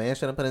force. A man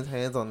shouldn't put his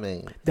hands on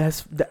me."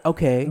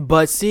 Okay.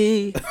 But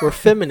see, we're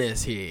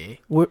feminists here.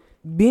 We're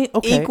being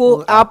okay. Equal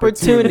Well,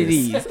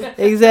 opportunities.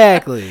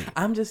 Exactly.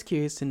 I'm just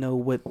curious to know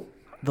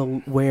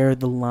where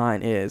the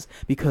line is,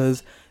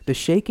 because the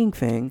shaking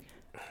thing,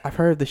 I've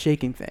heard of the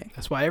shaking thing.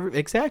 That's why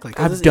exactly.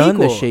 'cause I've it's done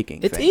the equal. shaking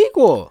It's thing.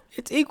 equal.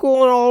 It's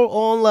equal on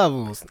all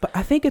levels. But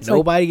I think it's like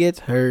Nobody gets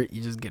hurt.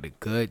 You just get a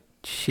good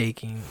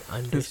shaking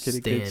Just get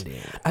a good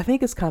understanding. I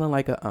think it's kind of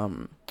like a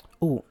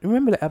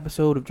remember the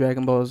episode of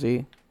Dragon Ball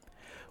Z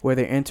where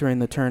they're entering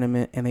the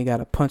tournament and they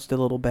gotta punch the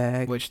little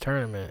bag? Which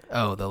tournament?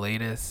 Oh, the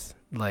latest,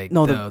 like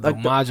No, the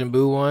like the- Majin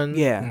Buu one.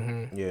 Yeah.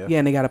 Mhm. Yeah. Yeah,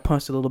 and they gotta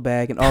punch the little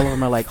bag, and all of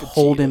them are like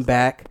holding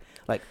back,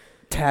 like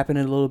tapping it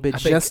a little bit. I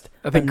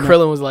think enough-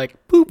 Krillin was like,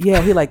 "Boop."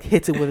 Yeah, he like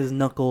hits it with his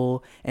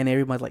knuckle, and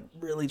everybody's like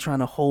really trying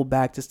to hold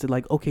back just to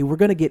like, okay, we're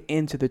gonna get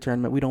into the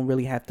tournament. We don't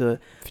really have to.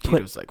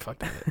 Vegeta was like, "Fuck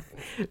that."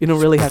 We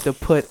don't really have to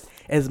put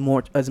as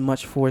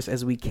much force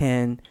as we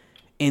can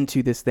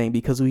into this thing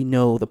because we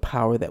know the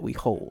power that we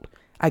hold.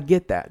 I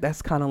get that.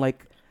 That's kind of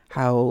like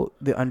how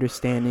the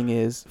understanding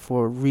is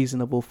for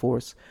reasonable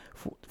force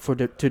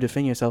to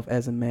defend yourself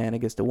as a man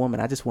against a woman.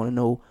 I just want to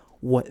know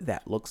what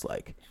that looks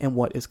like and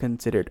what is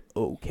considered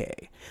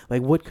okay.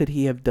 Like, what could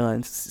he have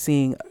done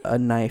seeing a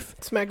knife?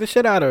 Smack the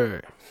shit out of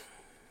her.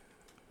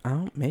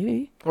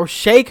 Maybe. Or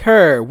shake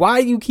her.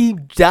 Why do you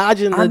keep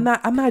dodging the...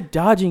 I'm not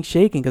dodging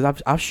shaking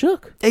because I've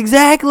shook.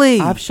 Exactly.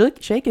 I've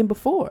shaken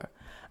before.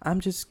 I'm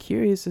just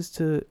curious as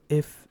to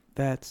if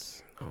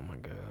that's Oh my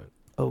god.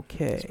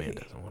 okay. This man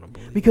doesn't want to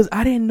believe. Because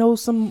I didn't know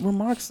some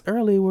remarks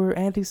earlier were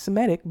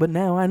anti-Semitic, but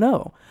now I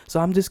know. So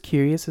I'm just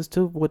curious as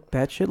to what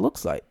that shit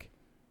looks like.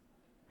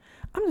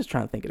 I'm just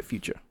trying to think of the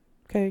future.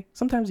 Okay?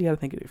 Sometimes you gotta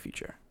think of the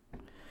future.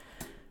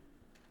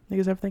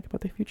 Niggas ever think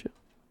about their future?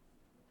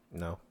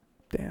 No,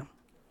 Damn.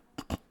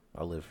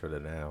 I live for the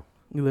now.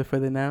 You live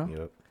further now?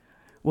 Yep.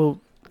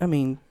 Well, I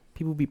mean,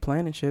 people be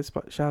planning shit.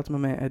 Shout out to my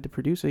man Ed, the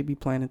producer. He be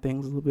planning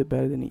things a little bit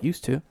better than he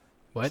used to.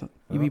 What? So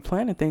you be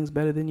planning things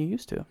better than you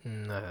used to.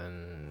 No.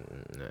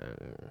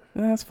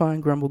 That's fine.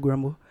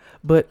 Grumble.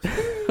 But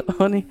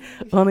on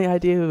the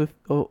idea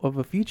of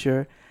a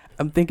future,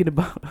 I'm thinking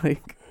about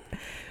like,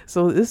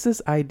 so there's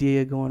this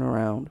idea going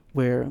around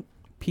where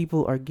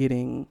people are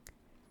getting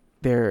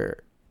their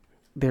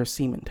their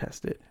semen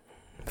tested.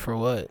 For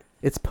what?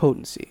 Its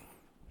potency.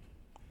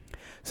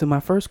 So my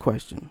first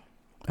question,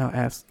 I'll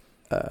ask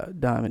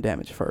Diamond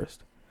Damage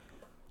first.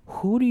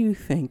 Who do you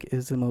think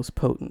is the most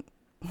potent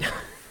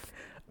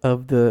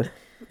of the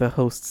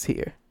hosts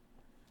here,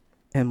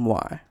 and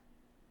why?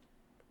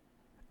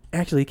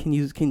 Actually, can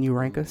you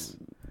rank us?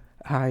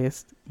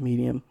 Highest,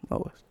 medium,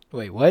 lowest.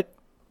 Wait, what?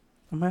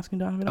 I'm asking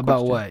Donovan a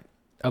About question. what?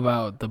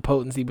 About the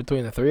potency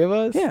between the three of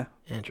us? Yeah,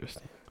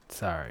 Interesting.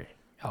 Sorry.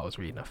 I was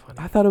reading a funny,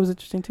 I thought it was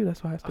interesting too.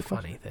 That's why I asked a the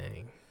question. funny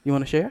thing. You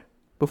want to share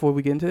before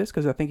we get into this?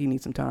 Because I think you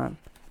need some time.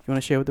 You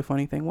want to share what the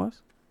funny thing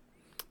was?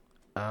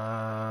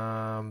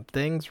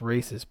 Things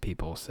racist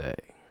people say.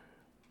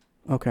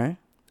 Okay.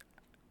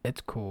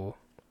 It's cool.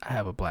 I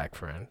have a black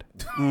friend.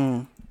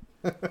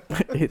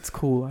 It's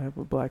cool. I have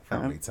a black How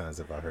many friend. times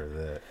have I heard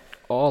that?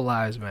 All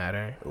lives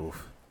matter.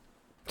 Oof.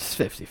 It's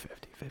 50-50.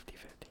 50-50.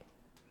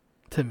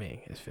 To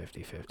me, it's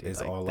 50-50.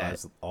 Is like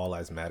all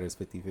lives matters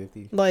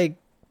 50-50? Like,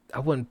 I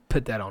wouldn't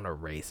put that on a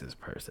racist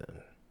person,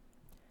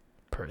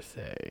 per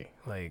se.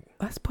 Like,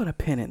 Let's put a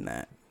pin in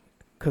that,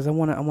 because I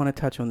want to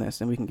touch on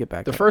this, and we can get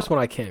back. the to first one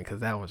I can,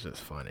 because that was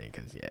just funny.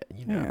 Because,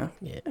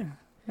 yeah.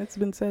 It's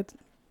been said.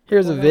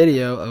 Here's a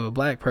video of a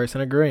black person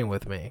agreeing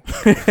with me.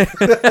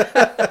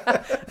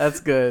 That's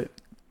good.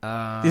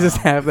 You just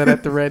have that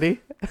at the ready.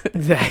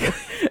 Exactly.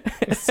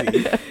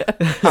 See?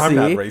 I'm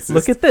not See? racist.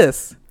 Look at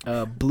this.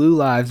 Blue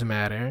lives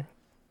matter.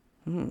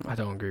 Mm. I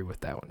don't agree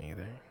with that one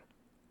either.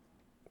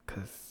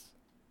 Because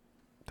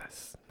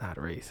that's not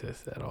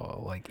racist at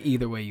all. Like,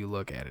 either way you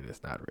look at it,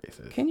 it's not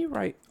racist. Can you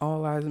write all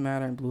lives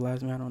matter and blue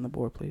lives matter on the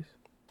board, please?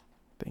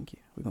 Thank you.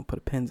 We're gonna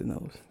put pins in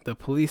those. The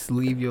police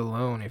leave you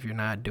alone if you're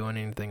not doing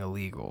anything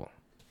illegal.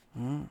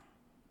 Mm.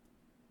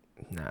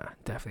 Nah,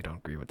 definitely don't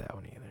agree with that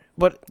one either.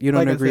 But You don't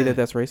like I agree said- that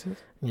that's racist?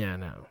 Yeah,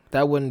 no.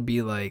 That wouldn't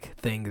be like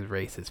things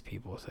racist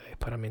people say.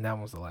 But I mean, that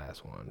was the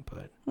last one.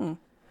 But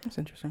That's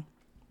interesting.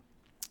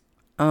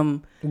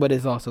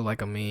 it's also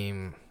like a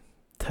meme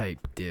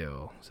type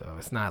deal. So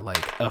it's not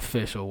like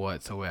official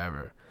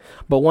whatsoever.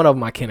 But one of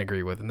them I can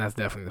agree with, and that's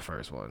definitely the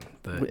first one.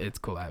 It's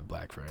cool I have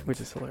black friends.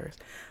 Which is hilarious.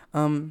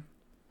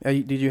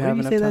 Did you Why have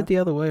do you enough say time? that the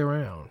other way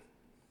around?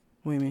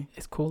 What do you mean?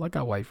 It's cool. I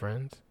got white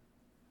friends.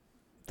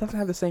 Doesn't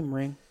have the same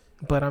ring.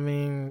 But I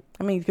mean,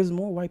 Because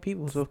more white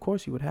people, so of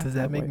course you would have. does to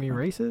that have make white me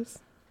friends. racist?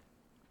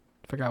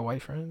 If I got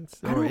white friends?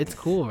 I Or don't- it's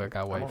cool if I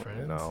got I white don't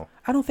friends? know.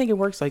 I don't think it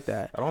works like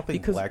that. I don't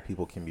think Because- black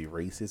people can be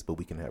racist, but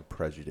we can have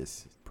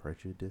prejudices.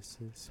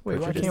 Wait,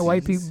 why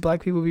Prejudices? can't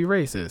black people be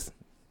racist?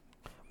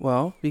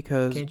 Well,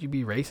 because Can't you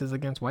be racist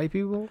against white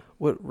people?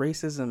 what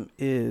racism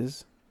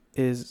is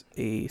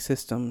a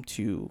system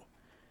to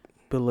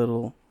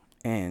belittle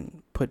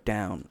and put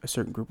down a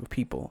certain group of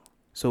people.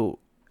 So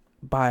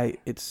by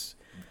its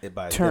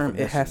By term, it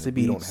definition, has to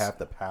be We don't have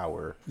the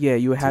power.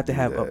 you would to have to do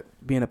have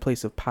that. be in a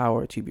place of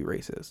power to be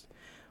racist,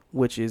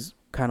 which is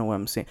kind of what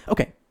I'm saying.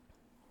 Okay,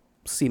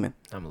 semen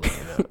I'm looking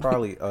it up.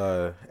 Probably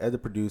Ed the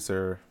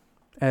producer,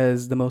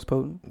 as the most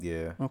potent.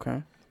 yeah,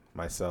 Okay,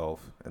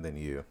 myself, and then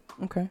you.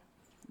 okay.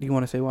 Do you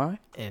want to say why?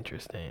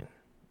 Interesting.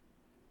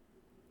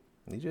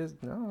 You just,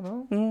 I don't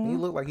know. Mhm. You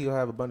look like you'll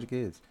have a bunch of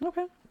kids.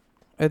 Okay.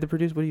 Ed the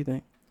producer, what do you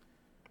think?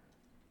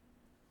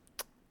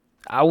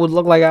 I would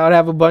look like I would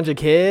have a bunch of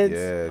kids.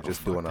 Yeah,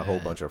 just fuck doing a whole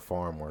that. bunch of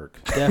farm work.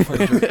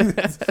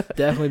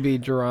 Definitely be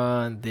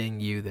Jerron, then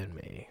you, then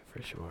me,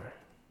 for sure.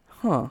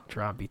 Huh.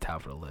 Jerron be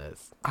top of the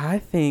list. I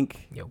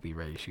think. You'll be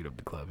ready to shoot up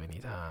the club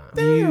anytime.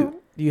 Do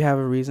you have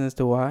a reason as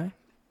to why?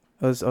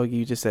 Oh,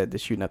 you just said the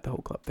shooting up the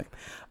whole club thing.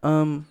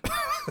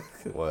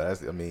 Well,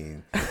 that's, I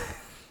mean.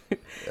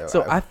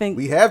 So I think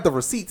we have the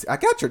receipts. I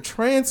got your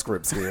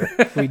transcripts here.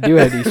 We do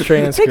have these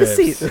transcripts.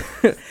 Take a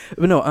seat.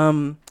 But no,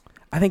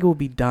 I think it will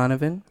be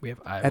Donovan. We have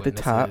At the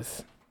top.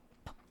 eyewitnesses.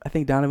 I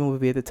think Donovan will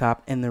be at the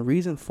top, and the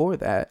reason for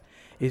that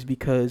is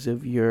because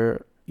of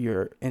your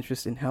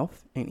interest in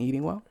health and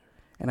eating well,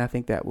 and I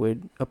think that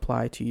would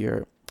apply to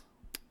your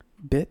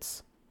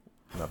bits.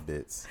 Not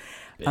bits.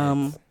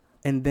 Bits.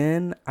 And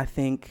then I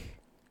think,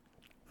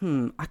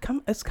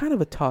 it's kind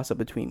of a toss up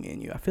between me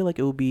and you. I feel like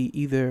it will be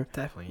either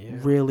Definitely, yeah.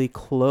 really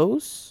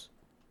close,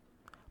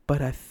 but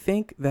I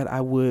think that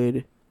I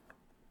would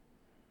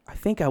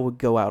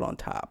go out on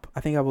top.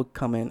 I think I would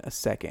come in a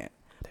second,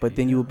 but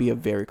then you will be a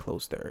very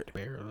close third.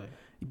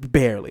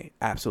 Barely,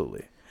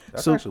 absolutely.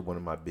 That's So- actually one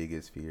of my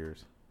biggest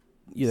fears.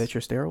 You that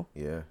you're sterile?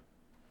 Yeah.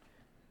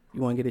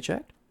 You want to get it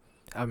checked?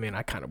 I mean,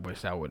 I kind of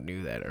wish I would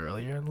knew that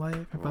earlier in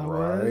life. If I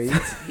Right.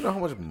 was. You know how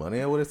much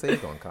money I would have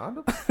saved on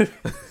condoms?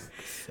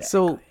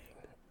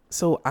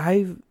 So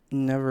I've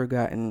never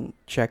gotten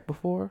checked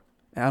before.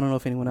 I don't know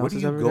if anyone Where else do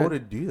has you ever. go to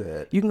do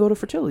that? You can go to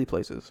fertility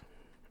places.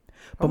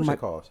 How much my- it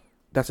cost?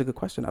 That's a good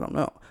question. I don't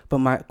know. But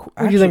What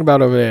do you think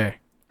about over there?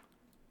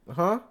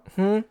 Huh?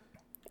 Hmm?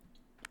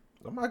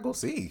 I might go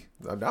see.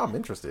 Now I'm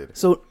interested.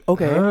 So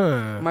okay,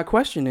 Huh. my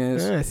question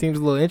is, It seems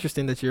a little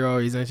interesting that you're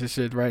always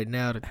interested right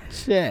now to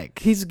check.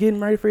 he's getting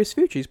ready for his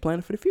future. He's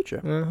planning for the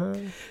future. Uh-huh.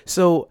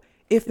 So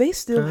if they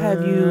still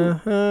have you,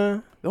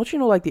 Uh-huh. don't you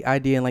know, like the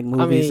idea in like I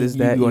movies mean, is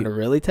that you going to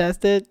really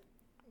test it?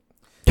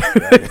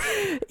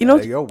 You know,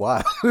 yo,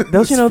 why?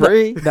 don't you know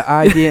free. the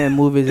idea in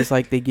movies is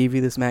like they give you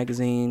this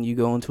magazine, you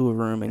go into a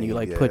room and you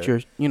like put your,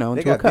 They into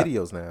a got cup.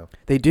 videos now.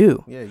 They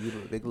do. Yeah,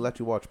 they can let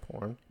you watch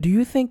porn. Do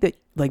you think that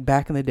like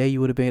back in the day you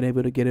would have been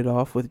able to get it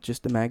off with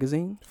just the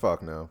magazine?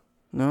 Fuck no.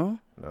 No?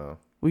 No.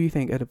 What do you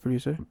think, Ed,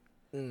 producer?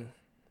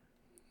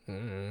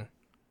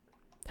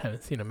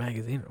 Haven't seen a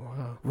magazine in a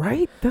while.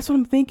 Right? That's what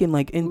I'm thinking.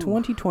 Like in Ooh.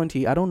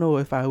 2020, I don't know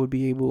if I would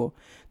be able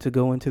to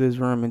go into this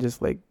room and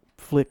just like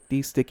flick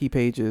these sticky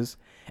pages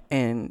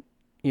and,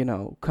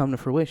 come to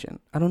fruition.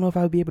 I don't know if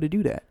I would be able to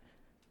do that.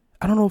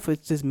 I don't know if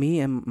it's just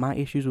me and my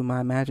issues with my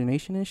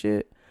imagination and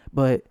shit,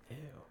 but Ew.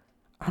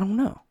 I don't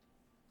know.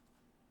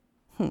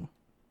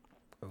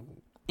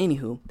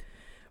 Anywho,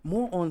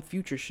 more on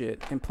future shit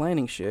and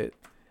planning shit.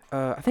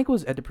 I think it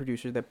was Ed the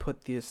producer that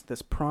put this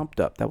prompt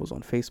up that was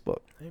on Facebook.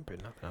 I ain't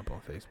put nothing up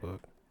on Facebook.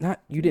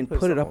 You didn't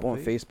put it up something on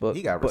Facebook.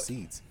 He got but-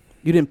 receipts.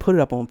 You didn't put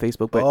it up on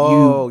Facebook, but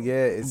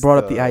yeah, it's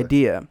brought up the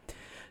idea.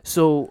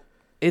 So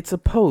it's a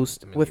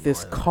post I mean, with you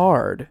this more than that.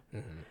 card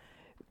Mm-hmm.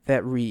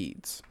 that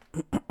reads,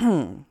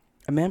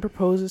 a man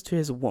proposes to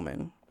his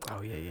woman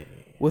Oh yeah.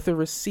 with a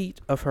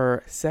receipt of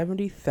her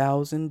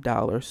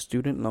 $70,000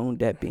 student loan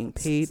debt being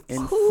paid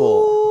in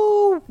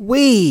full.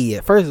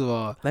 First of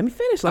all, Let me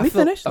finish. Let me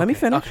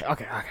finish.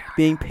 Okay.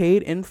 Being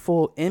paid in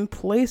full in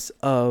place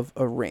of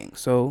a ring.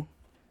 So,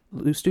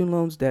 student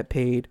loans debt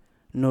paid,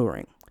 no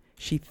ring.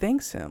 She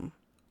thanks him,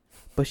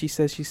 but she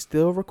says she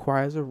still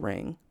requires a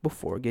ring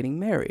before getting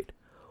married.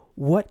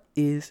 What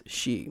is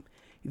she?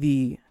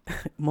 The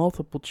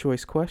multiple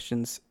choice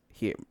questions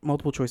here,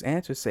 multiple choice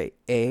answers say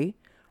A,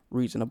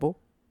 reasonable,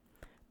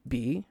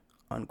 B,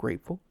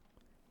 ungrateful,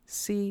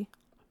 C,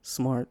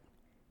 smart,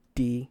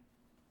 D,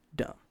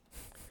 dumb.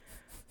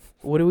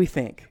 What do we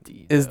think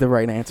is the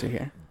right answer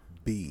here?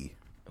 B.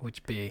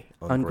 Which B?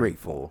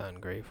 Ungrateful.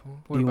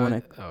 Ungrateful. Do you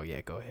wanna- Oh yeah,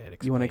 go ahead.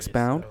 You wanna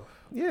Explain expound? yourself.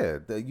 Yeah,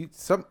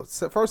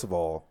 first of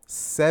all,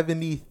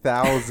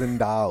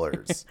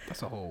 $70,000.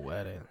 That's a whole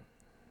wedding.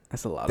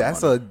 That's a lot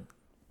of money.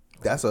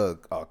 That's a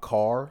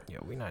car. Yeah,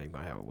 we're not even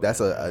gonna have a wedding.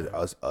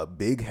 That's a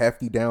big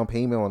hefty down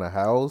payment on a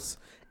house,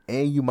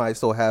 and you might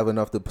still have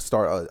enough to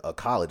start a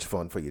college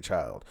fund for your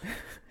child.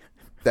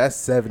 That's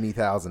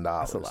 $70,000.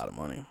 That's a lot of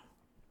money.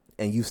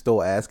 And you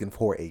still asking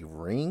for a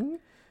ring?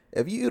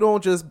 If you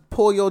don't just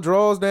pull your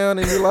drawers down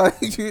and you're like,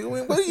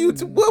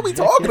 what are we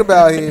talking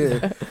about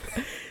here?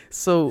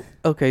 So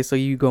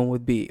you going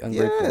with B,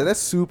 ungrateful. Yeah, that's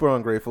super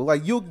ungrateful.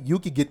 Like you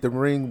could get the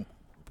ring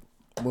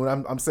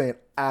when I'm saying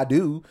I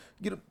do.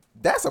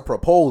 That's a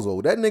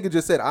proposal. That nigga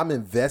just said I'm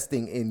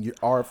investing in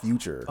our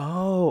future.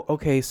 Oh,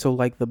 okay. So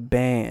like the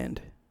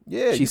band,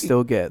 Yeah, she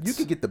still gets. You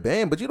could get the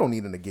band, but you don't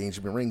need an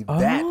engagement ring.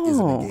 That is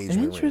an engagement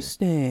ring.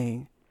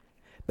 Interesting.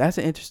 That's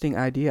an interesting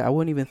idea. I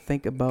wouldn't even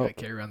think Gotta about.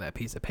 carry around that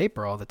piece of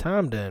paper all the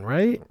time, then,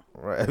 right?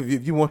 Right.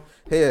 If you want,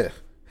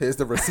 here's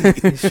the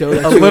receipt. Show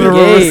that A you literal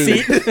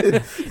engaged.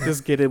 receipt.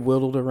 Just get it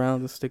whittled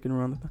around, just sticking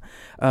around.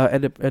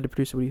 Ed the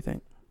producer, what do you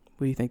think?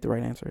 What do you think the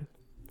right answer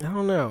is? I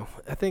don't know.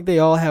 I think they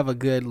all have a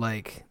good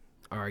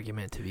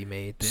argument to be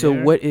made there. So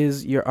what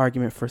is your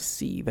argument for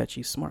C, that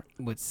she's smart?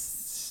 Would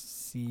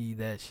see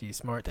that she's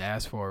smart to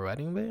ask for a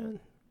wedding band?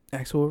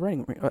 Ask for a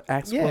wedding ring.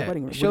 Ask for a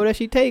wedding ring. Show that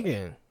she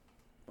taken.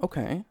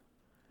 Okay.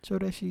 Show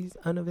that she's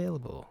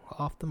unavailable,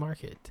 off the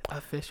market,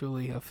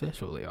 officially off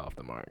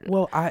the market.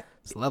 Well,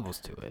 There's levels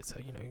to it, so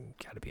you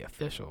got to be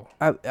official.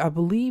 I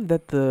believe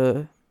that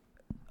the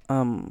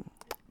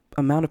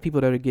amount of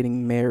people that are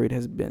getting married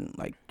has been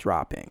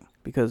dropping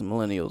because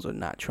millennials are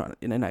not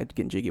they're not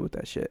getting jiggy with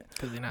that shit.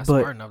 Because they're not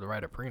But- smart enough to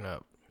write a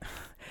prenup.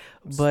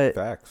 But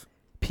Facts.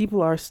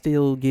 people are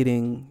still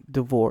getting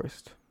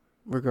divorced,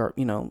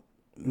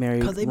 married.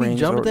 Because they be rings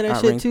jumping or to that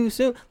not shit rings. too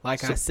soon.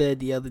 Like So- I said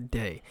the other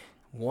day,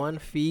 one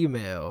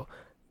female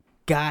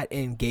got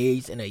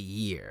engaged in a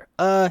year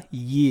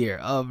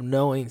of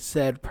knowing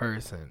said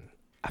person.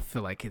 I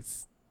feel like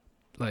it's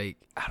I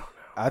don't know.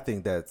 I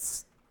think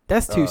that's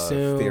Too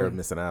soon. fear of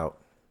missing out.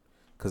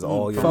 Because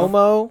all your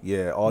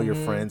FOMO. all your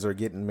Mhm. friends are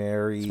getting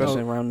married.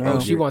 Especially around Oh, now.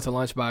 she wants a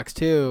lunchbox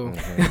too.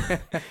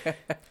 Mhm.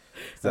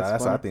 So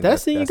That's I funny. think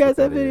That's seen you what guys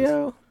that that is.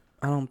 video.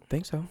 I don't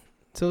think so.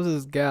 So it's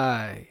this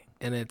guy,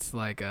 and it's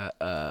like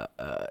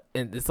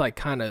and it's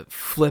kind of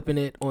flipping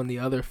it on the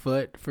other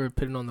foot for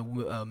putting on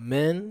the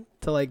men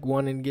to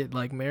wanting to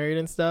get married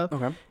and stuff.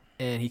 Okay.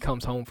 And he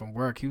comes home from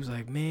work. He was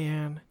like,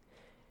 man,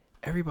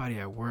 everybody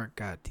at work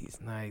got these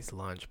nice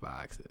lunch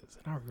boxes,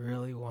 and I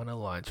really want a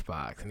lunch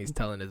box. And he's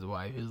telling his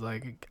wife, he's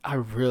like, I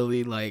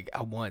really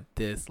I want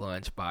this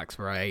lunch box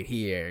right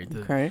here.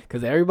 Okay.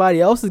 Because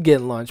everybody else is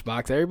getting lunch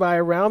box. Everybody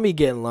around me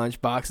getting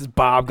lunch boxes.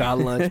 Bob got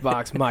a lunch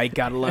box. Mike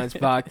got a lunch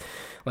box.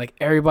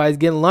 Everybody's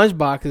getting lunch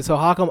boxes. So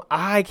how come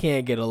I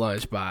can't get a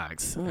lunch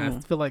box? I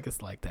feel like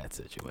it's like that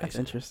situation. That's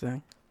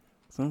interesting.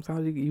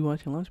 Sometimes you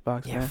want your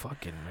lunchbox, Yeah, man.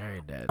 fucking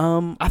married dad.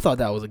 I I thought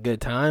that was a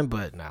good time,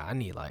 but nah, I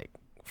need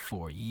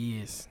 4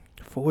 years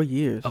 4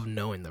 years of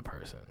knowing the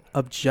person.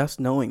 of just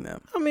knowing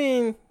them. I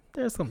mean,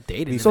 There's some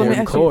dating. So let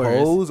me Before you ask you-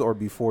 propose or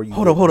before you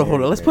Hold on.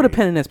 get Let's put a married?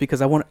 pin in this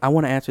because I want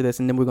to answer this,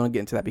 and then we're gonna get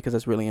into that because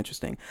that's really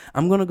interesting.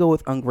 I'm gonna go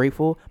with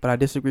ungrateful, but I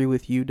disagree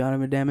with you,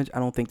 Donovan Damage. I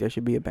don't think there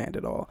should be a ban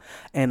at all,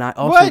 and I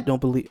also What?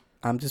 don't believe.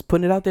 I'm just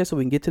putting it out there so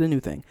we can get to the new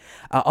thing.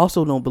 I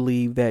also don't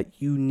believe that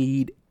you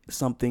need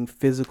something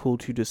physical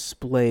to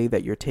display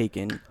that you're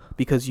taken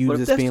because you What if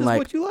just that's being just like,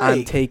 what you I'm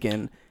like?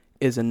 taken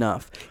is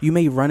enough. You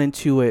may run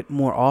into it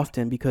more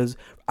often because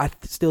I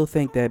still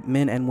think that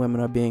men and women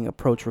are being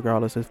approached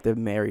regardless if they're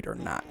married or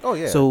not. Oh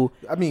yeah. So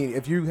I mean,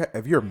 if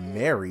you're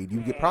married,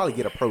 you probably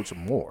get approached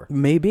more.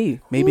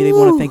 maybe they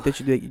want to think that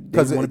they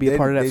want to be a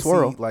part of that they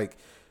swirl. See, like,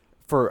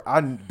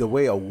 the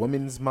way a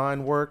woman's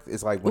mind works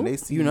is like when Ooh, they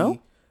see you know?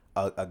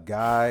 a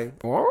guy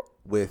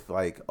with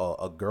like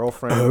a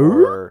girlfriend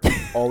or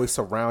always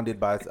surrounded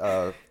by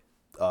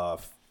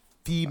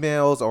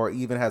females or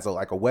even has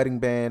a wedding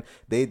band,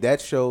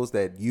 that shows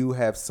that you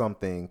have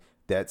something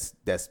that's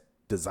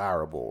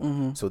desirable.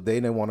 Mm-hmm. So they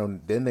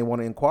want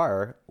to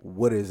inquire,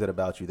 what is it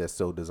about you that's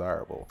so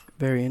desirable?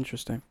 Very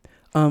interesting.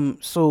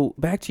 So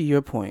back to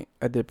your point,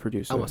 the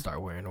producer. I'm gonna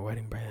start wearing a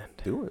wedding band.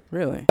 Do it.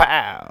 Really?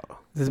 Bow.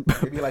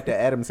 Maybe like the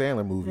Adam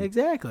Sandler movie.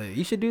 Exactly.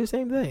 You should do the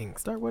same thing.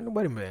 Start wearing a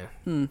wedding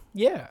band.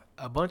 Yeah,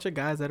 a bunch of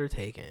guys that are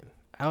taken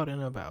out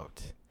and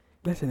about.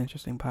 That's an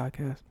interesting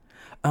podcast.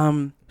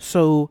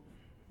 So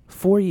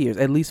 4 years,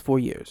 at least 4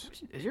 years.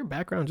 Is your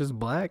background just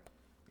black?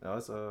 No,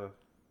 it's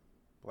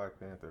Black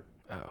Panther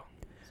Oh,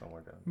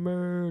 somewhere down.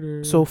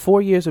 murder. So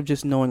 4 years of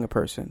just knowing a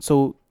person.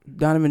 So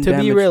Donovan to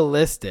Damage. be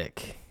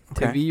realistic,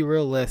 Okay.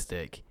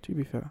 To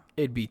be fair.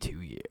 it'd be 2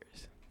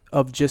 years,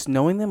 Of just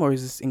knowing them, or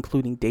is this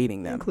including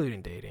dating them?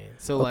 including dating.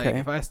 So like, Okay.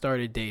 if I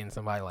started dating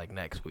somebody like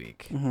next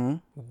week, Mm-hmm.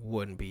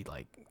 wouldn't be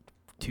like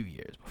 2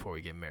 years before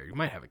we get married. We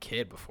might have a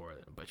kid before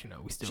then, but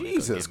we still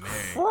Jesus need to get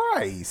married.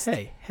 Christ.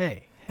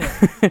 Hey.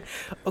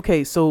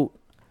 Okay, so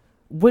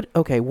what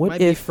Might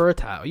be if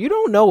fertile. You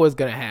don't know what's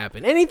gonna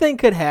happen. Anything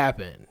could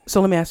happen.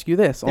 so let me ask you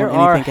this. There on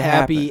are anything can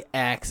happen. happy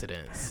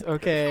accidents.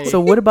 Okay.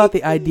 So what about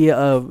the idea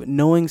of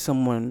knowing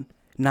someone,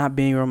 not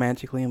being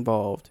romantically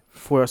involved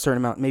for a certain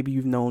amount? Maybe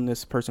you've known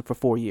this person for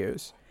 4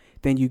 years.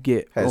 Then you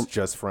get As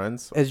just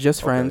friends? as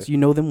just friends. Okay. You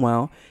know them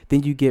well.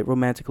 Then you get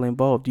romantically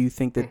involved. Do you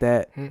think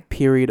that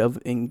period of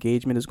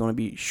engagement is going to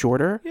be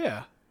shorter? yeah,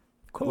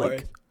 of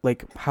course.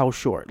 Like how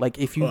short? Like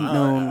if you've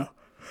known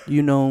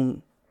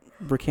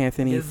Rick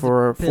Anthony It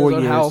for depends 4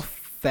 on years. how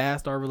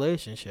fast our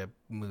relationship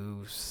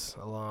moves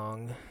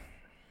along.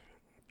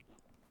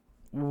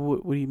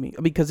 What do you mean?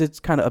 Because it's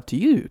kind of up to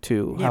you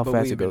too Yeah, how but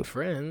fast we've it been goes.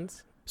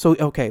 friends. So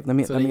okay, let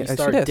me So then you ask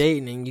start you this.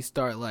 dating and you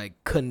start like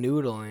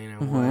canoodling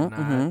and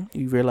whatnot.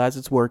 You realize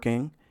it's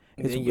working.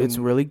 And then It's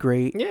really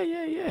great. Yeah.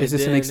 Is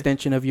this an Then-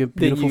 extension of your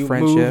Then beautiful you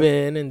friendship? move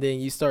in, and then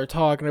you start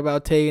talking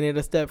about taking it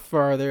a step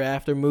further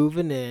after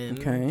moving in.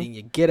 Okay. Then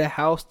you get a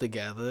house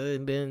together,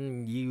 and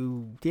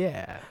then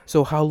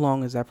So how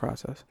long is that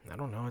process? I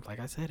don't know. Like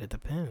I said, it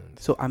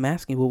depends. So I'm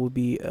asking, what would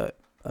be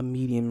a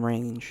medium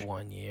range?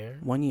 1 year.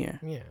 1 year.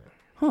 Yeah.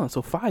 Huh?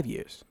 So 5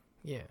 years.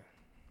 Yeah.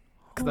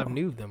 Because I've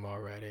knew them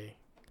already.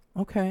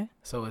 Okay.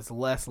 So it's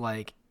less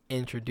like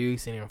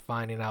introducing and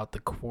finding out the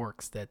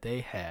quirks that they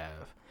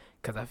have.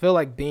 Because I feel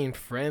like being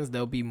friends,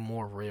 they'll be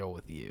more real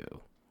with you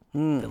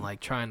than like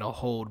trying to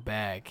hold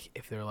back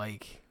if they're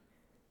like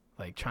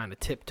trying to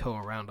tiptoe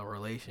around a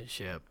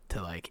relationship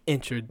to like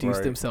introduce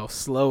Right. themselves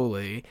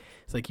slowly.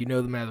 It's like you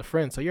know them as a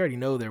friend, so you already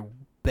know their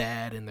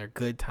bad and their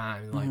good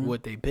times, like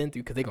what they've been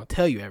through, because they're gonna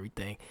tell you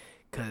everything.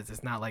 Because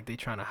it's not like they're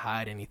trying to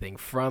hide anything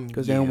from you.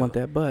 Because they don't want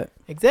that butt.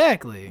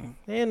 Exactly.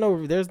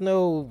 There's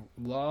no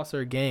loss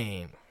or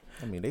gain.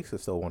 I mean, they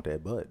still want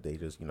that butt. They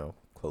just,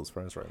 close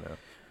friends right now.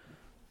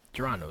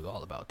 Jerron knows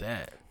all about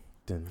that.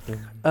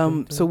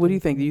 So what do you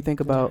think? Do you think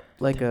about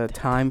like a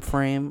time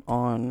frame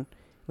on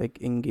like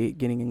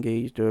getting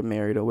engaged or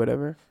married or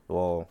whatever?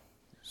 Well,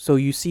 So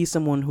you see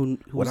someone who's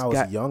when I was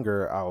got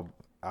younger,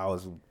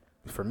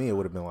 for me, it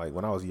would have been like,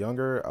 when I was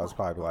younger, I was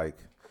probably like,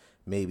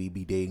 maybe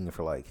be dating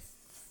for like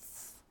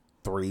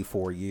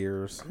 3-4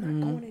 years,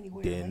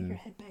 then,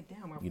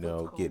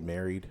 get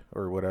married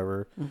or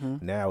whatever.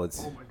 Now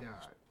it's Oh my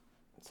God.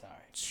 Sorry.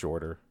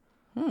 shorter.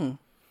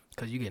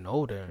 Because you're getting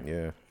older.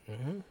 Yeah.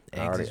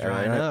 Eggs is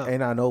drying up.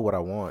 And I know what I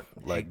want.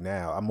 Like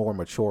now, I'm more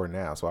mature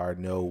now, so I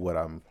already know what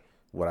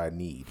I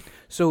need.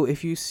 So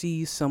if you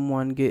see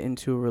someone get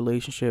into a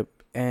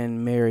relationship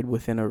and married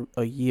within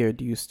a year,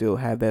 do you still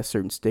have that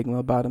certain stigma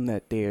about them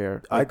that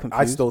they're I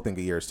confused? still think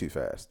a year is too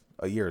fast.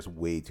 A year is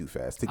way too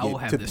fast I will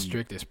have the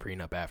strictest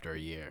prenup after a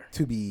year.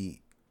 to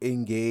be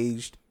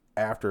engaged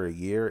after a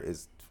year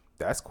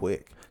that's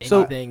quick. So-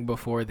 Anything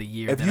before the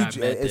year that I met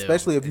them,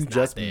 Especially if you is not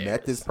just theirs.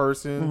 met this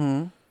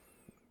person,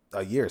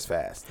 a year is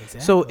fast.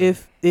 Exactly. So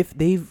if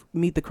they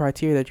meet the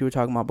criteria that you were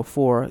talking about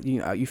before,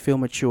 you feel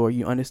mature,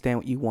 you understand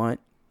what you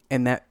want,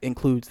 and that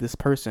includes this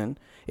person.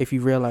 If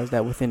you realize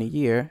that within a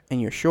year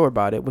and you're sure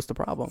about it, what's the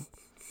problem?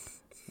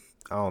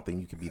 I don't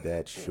think you can be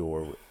that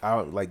sure.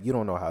 You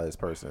don't know how this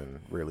person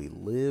really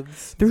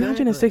lives.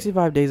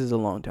 365 days is a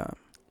long time.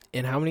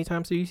 And how many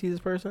times do you see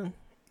this person?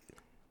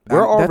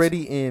 We're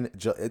already in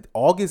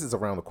August is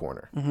around the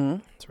corner. Mm-hmm.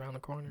 It's around the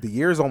corner. The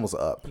year's almost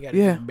up. You gotta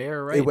Yeah. get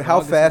bare right. How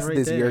August fast is right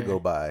did this year there. go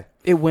by?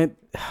 It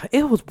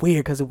was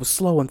weird because it was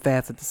slow and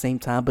fast at the same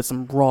time, but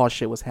some raw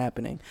shit was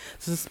happening.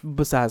 This is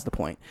besides the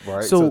point.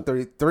 Right. So-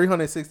 So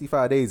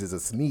 365 days is a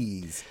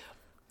sneeze.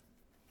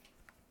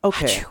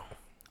 Okay.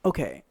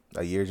 Okay.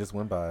 A year just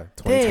went by.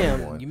 Damn,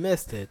 2021. you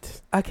missed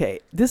it. Okay.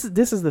 This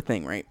is the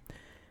thing, right?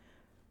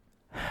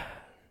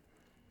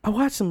 I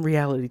watched some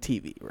reality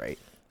TV, right?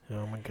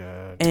 Oh my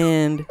god.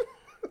 And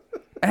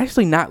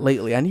actually not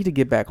lately. I need to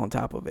get back on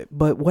top of it.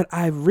 But what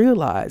I've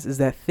realized is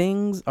that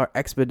things are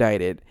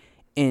expedited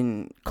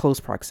in close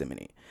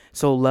proximity.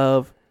 So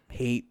love,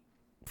 hate,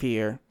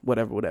 fear,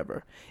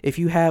 whatever. If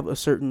you have a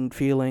certain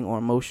feeling or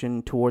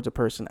emotion towards a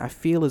person, I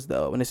feel as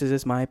though, and this is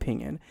just my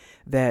opinion,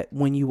 that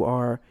when you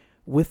are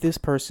with this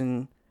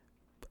person,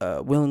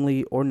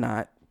 willingly or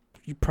not,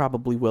 you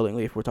probably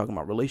willingly, if we're talking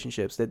about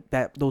relationships,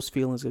 that those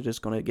feelings are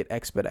just going to get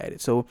expedited.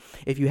 So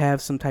if you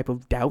have some type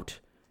of doubt,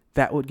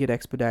 that would get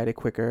expedited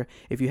quicker.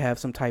 If you have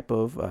some type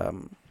of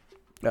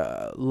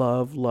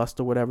love, lust,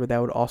 or whatever, that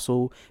would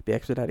also be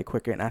expedited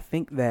quicker. And I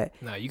think that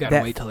No, you gotta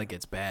that- wait till it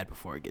gets bad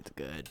before it gets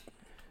good.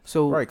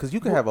 so Right, because you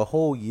could have a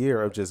whole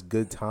year of just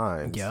good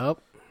times.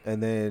 Yup.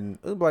 And then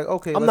it'll be like,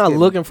 okay, I'm let's not get-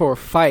 looking for a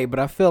fight, but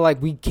I feel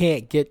like we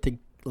can't get to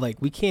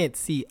we can't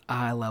see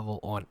eye level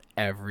on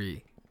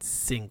every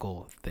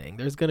single thing.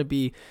 There's gonna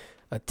be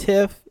a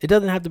tiff. It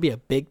doesn't have to be a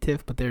big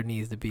tiff, but there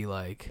needs to be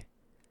like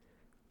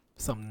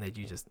something that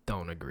you just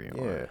don't agree on.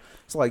 Yeah.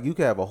 It's like you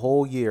could have a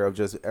whole year of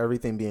just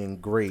everything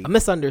being great. A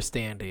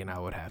misunderstanding, I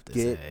would have to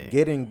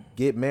say.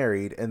 Get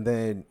married, and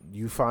then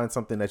you find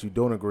something that you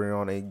don't agree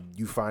on, and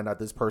you find out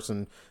this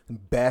person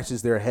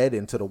bashes their head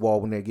into the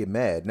wall when they get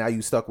mad. Now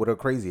you stuck with a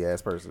crazy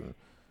ass person.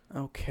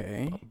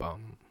 okay.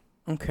 Bum.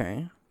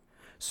 Okay.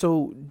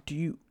 So do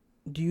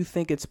you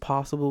think it's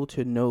possible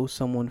to know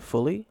someone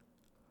fully?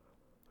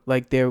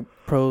 Like their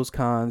pros,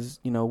 cons,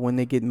 when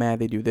they get mad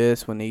they do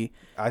this, when they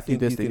I think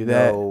this, you they can do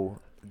that. know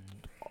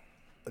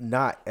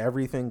not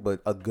everything,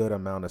 but a good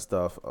amount of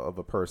stuff of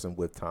a person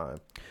with time.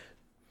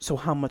 so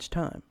how much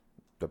time?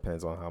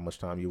 Depends on how much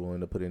time you're willing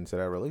to put into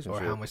that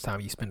relationship. Or how much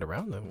time you spend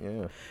around them.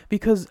 Yeah.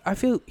 Because I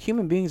feel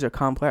human beings are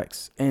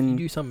complex, If you and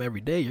do something every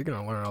day, you're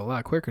gonna learn a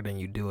lot quicker than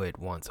you do it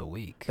once a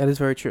week. that is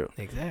very true.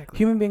 Exactly.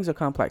 Human beings are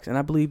complex, and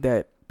I believe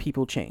that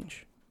people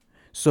change.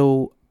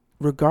 So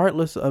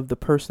regardless of the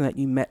person that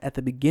you met at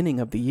the beginning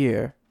of the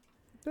year,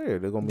 Yeah,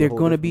 they're gonna be they're a whole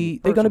going to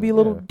different be a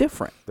little person. Yeah.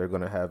 different. They're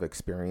gonna have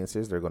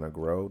experiences. They're gonna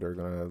grow. They're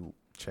gonna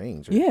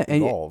change. Yeah,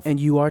 evolve. and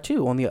you are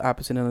too on the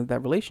opposite end of that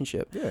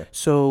relationship. yeah,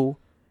 So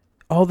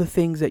all the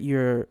things that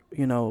you're,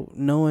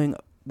 knowing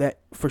that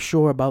for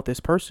sure about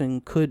this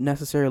person could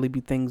necessarily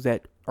be things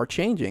that are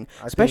changing,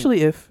 I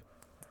especially if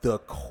the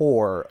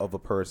core of a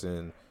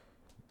person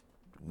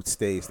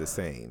stays the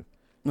same,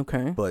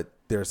 okay. but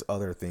there's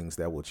other things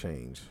that will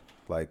change.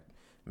 Like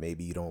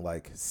maybe you don't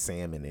like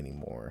salmon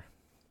anymore,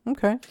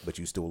 Okay. but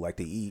you still like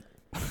to eat.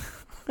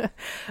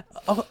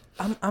 Oh,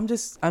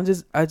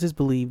 I just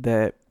believe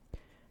that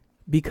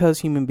because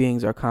human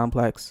beings are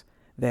complex,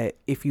 that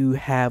if you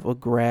have a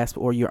grasp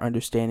or your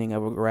understanding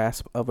of a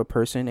grasp of a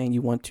person and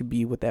you want to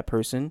be with that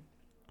person,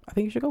 I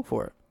think you should go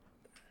for it.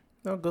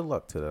 No, good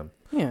luck to them.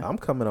 Yeah. I'm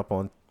coming up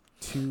on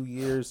 2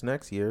 years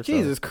next year. so-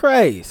 Jesus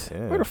Christ.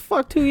 Yeah. Where the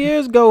fuck 2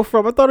 years go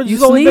from? I thought it You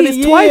was only been a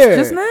sneezed year. twice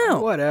just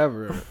now.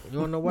 Whatever. You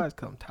don't know why? It's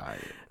 'cause I'm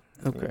tired.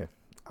 Okay. Yeah.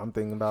 I'm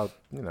thinking about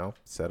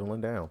settling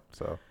down.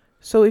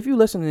 So if you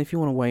listen and if you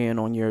want to weigh in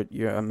on your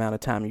amount of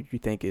time you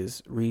think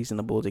is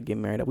reasonable to get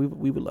married, we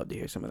would love to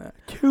hear some of that.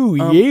 2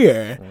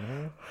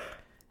 year.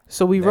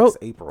 So we Next wrote.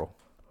 April.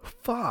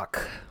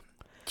 Fuck.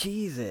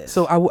 Jesus.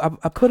 So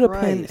I put a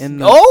pin Christ. in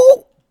the.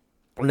 Oh!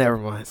 Never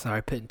mind.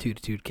 Sorry, putting two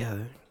to two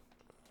together.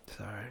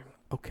 Sorry.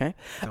 Okay.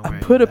 Don't I worry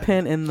put a about it.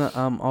 pin in the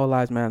All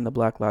Lives Matter and the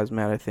Black Lives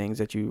Matter things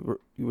that you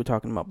were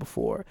talking about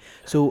before.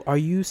 So are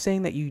you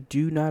saying that you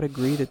do not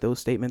agree that those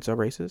statements are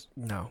racist?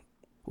 No.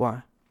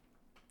 Why?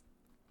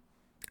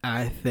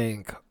 I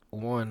think,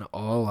 one,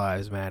 all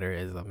lives matter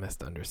is a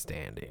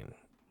misunderstanding.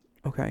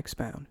 Okay,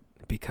 expound.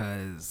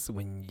 Because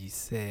when you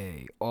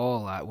say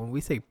when we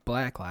say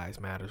Black Lives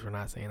Matters, we're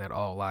not saying that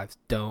all lives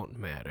don't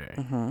matter.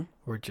 Mm-hmm.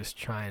 We're just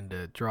trying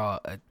to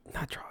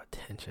not draw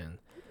attention,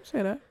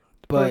 Say that.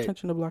 Draw but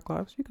attention to Black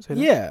lives. You can say that.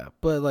 yeah,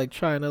 but like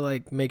trying to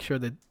like make sure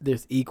that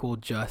there's equal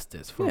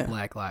justice for Yeah.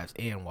 Black lives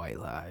and white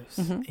lives,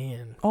 Mhm.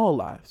 and All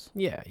lives.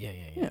 yeah. Yeah.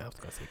 I was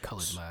gonna say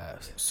colored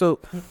lives. So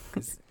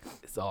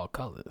It's all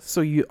colors.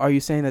 so are you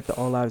saying that the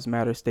All Lives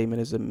Matter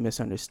statement is a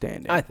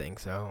misunderstanding? I think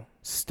so.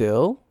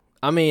 Still?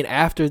 I mean,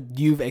 after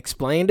you've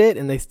explained it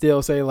and they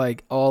still say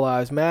like all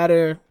lives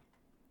matter,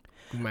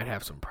 we might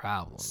have some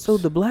problems. So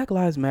the Black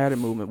Lives Matter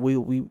movement,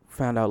 we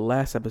found out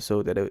last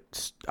episode that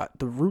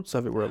the roots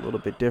of it were a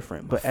little bit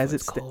different, but as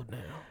it's cold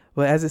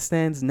now. as it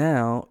stands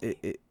now,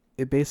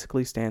 it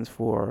basically stands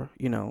for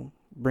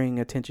bringing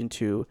attention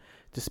to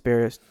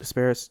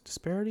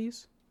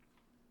disparities.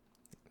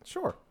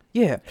 Sure.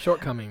 Yeah.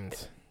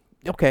 Shortcomings.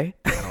 Okay.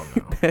 I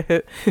don't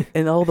know.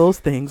 And all those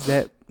things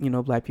that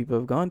Black people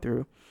have gone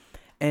through,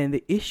 And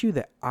the issue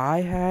that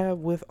I have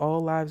with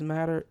All Lives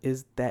Matter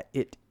is that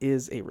it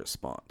is a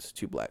response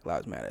to Black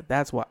Lives Matter.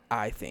 That's why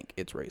I think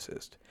it's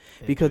racist.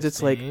 Because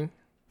it's like,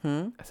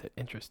 I said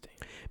interesting.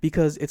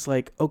 Because it's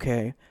like,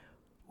 okay,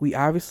 we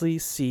obviously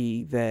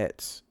see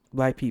that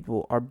black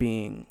people are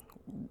being,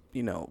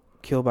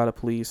 killed by the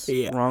police,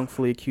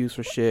 wrongfully accused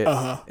for shit,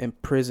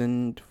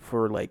 imprisoned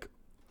for like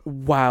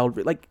wild,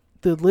 like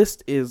the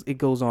list it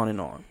goes on and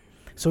on.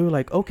 So we're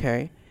like,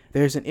 okay,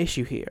 there's an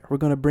issue here. We're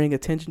going to bring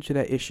attention to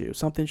that issue.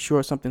 Something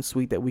short, something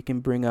sweet that we can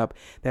bring up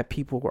that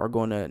people are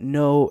going to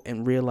know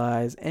and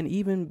realize, and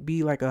even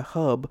be like a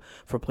hub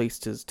for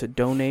places to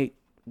donate,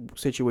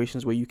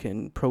 situations where you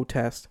can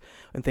protest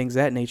and things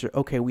of that nature.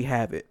 Okay, we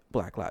have it.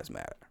 Black Lives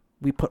Matter.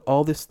 We put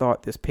all this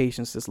thought, this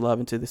patience, this love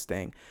into this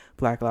thing.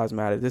 Black Lives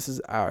Matter. This is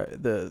our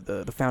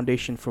the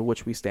foundation for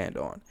which we stand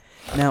on.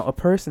 Now, a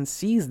person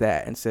sees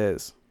that and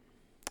says,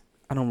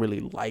 I don't really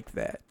like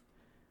that.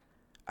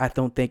 I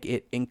don't think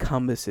it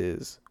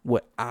encompasses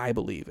what I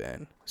believe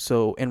in.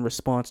 So in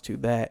response to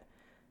that,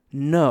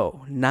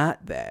 no,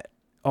 not that.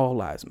 All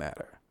lives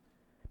matter.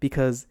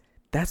 Because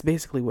that's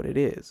basically what it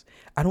is.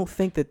 I don't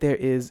think that there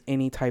is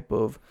any type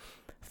of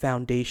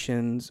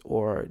foundations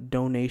or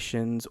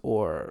donations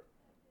or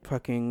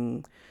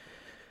fucking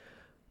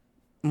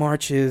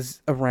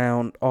marches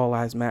around All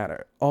Lives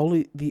Matter.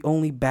 The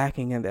only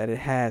backing that it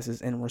has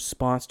is in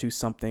response to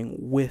something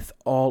with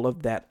all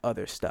of that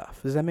other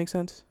stuff. Does that make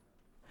sense?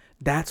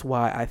 That's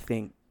why I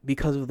think,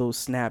 because of those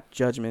snap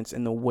judgments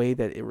and the way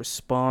that it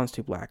responds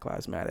to Black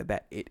Lives Matter,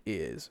 that it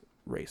is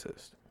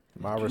racist.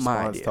 My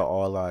response to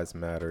All Lives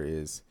Matter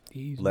is,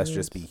 let's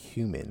just be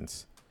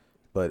humans.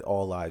 But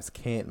all lives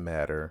can't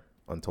matter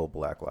until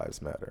Black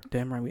Lives Matter.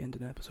 Damn right, we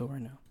ended the episode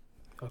right now.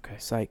 Okay.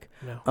 Psych.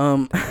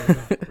 No.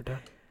 We're done.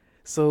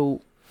 So,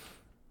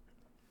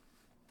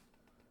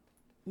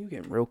 you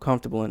getting real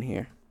comfortable in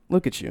here.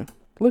 Look at you.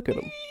 Look at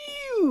him.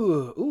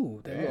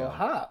 Ooh, that little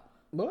hop.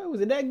 Boy,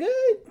 was it that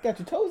good? Got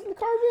your toes in the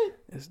carpet?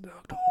 This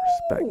dog don't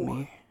respect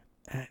me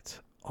at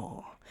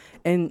all.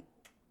 And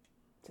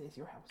it's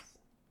your house.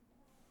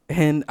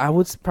 And I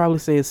would probably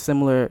say a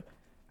similar.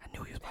 I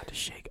knew he was about to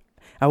shake.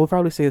 I would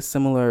probably say a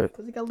similar.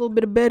 Because he got a little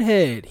bit of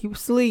bedhead. He was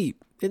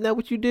asleep. Isn't that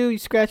what you do? You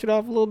scratch it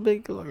off a little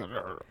bit.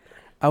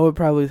 I would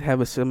probably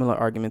have a similar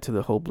argument to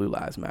the whole Blue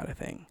Lives Matter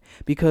thing.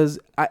 Because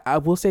I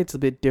will say it's a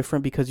bit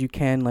different, because you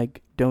can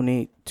like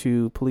donate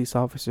to police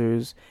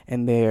officers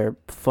and their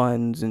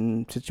funds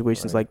and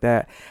situations like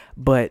that.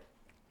 But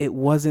it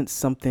wasn't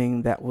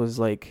something that was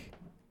like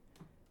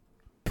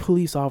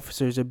police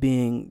officers are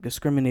being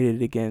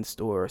discriminated against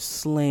or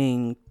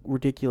slain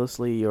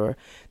ridiculously, or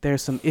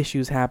there's some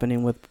issues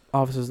happening with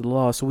officers of the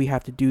law, so we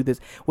have to do this.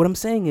 What I'm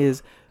saying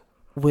is,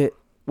 what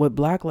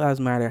Black Lives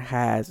Matter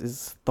has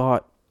is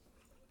thought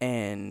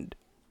and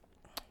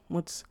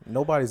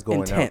nobody's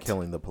going intent. out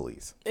killing the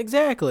police.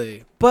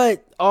 Exactly.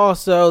 But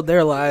also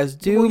their lives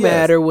do yes,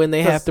 matter when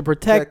they have to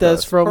protect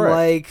us from Correct.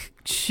 like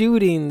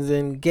shootings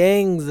and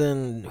gangs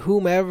and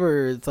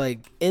whomever. It's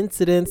like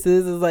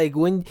incidences. It's like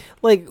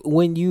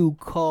when you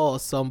call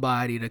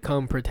somebody to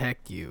come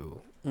protect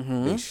you.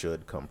 Mm-hmm. They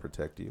should come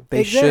protect you.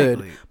 They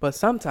Exactly. should, but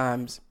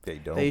sometimes They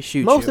don't. they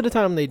shoot Most you. of the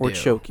time they do. or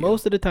choke you.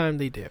 Most of the time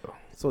they do.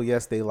 So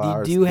yes, they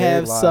lives. do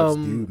have their lives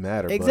some- do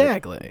matter.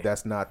 Exactly. But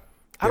that's not.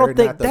 I don't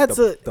they're think not that's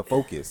the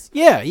focus.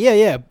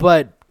 Yeah.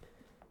 But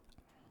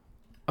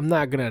I'm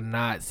not gonna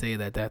not say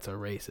that that's a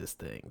racist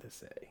thing to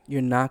say.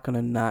 You're not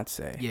gonna not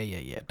say.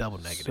 Yeah. Double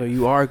negative. So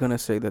you are gonna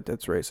say that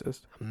that's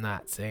racist. I'm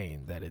not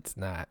saying that it's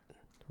not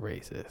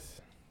racist.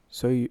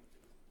 So you.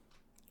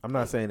 I'm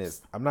not saying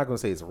it's. I'm not going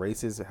to say it's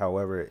racist.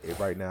 However,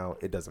 right now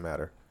it doesn't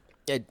matter.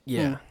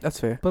 Yeah. That's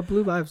fair. But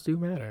blue lives do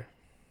matter.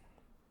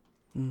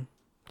 Mm.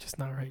 Just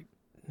not right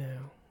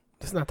now.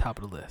 It's not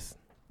top of the list.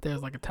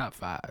 There's like a top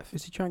 5.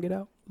 Is he trying to get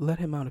out? Let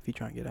him out if he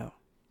trying to get out.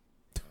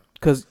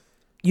 Because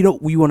you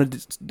want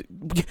to.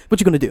 What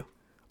you gonna do?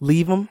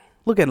 Leave him?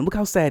 Look at him. Look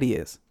how sad he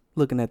is.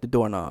 Looking at the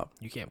doorknob.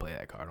 You can't play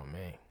that card on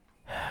me.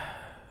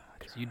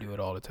 Because you do it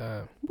all the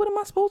time. What am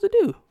I supposed to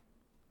do?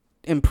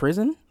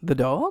 Imprison the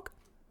dog?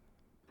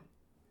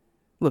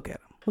 Look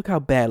at him. Look how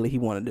badly he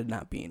wanted to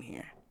not be in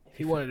here. If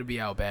he wanted to be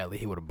out badly,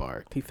 he would have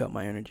barked. He felt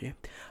my energy.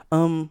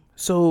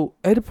 So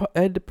Ed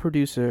the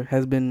producer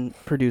has been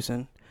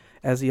producing,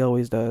 as he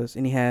always does,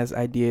 and he has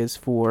ideas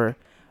for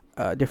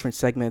different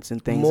segments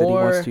and things that he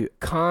wants to.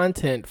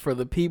 Content for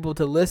the people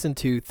to listen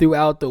to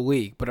throughout the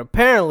week. But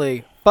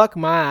apparently, fuck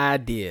my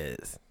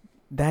ideas.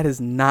 That is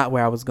not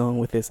where I was going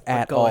with this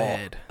at all. Go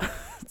ahead.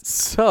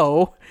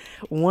 So,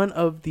 one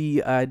of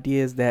the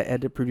ideas that Ed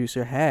the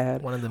producer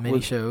had. One of the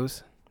mini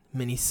shows.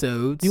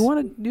 Mini-sodes. Do you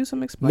want to do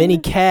some explaining? Mini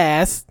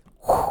cast.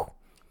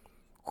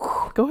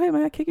 Go ahead,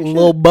 man. Kick your shit.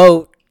 Little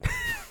boat.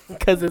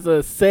 Because it's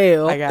a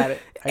sail. I got it.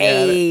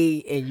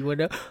 Hey, and you want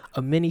to know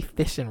a mini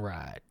fishing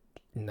ride?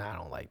 No, I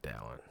don't like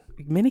that one.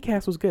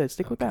 Minicast was good.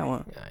 Stick with that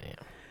one. I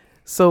am.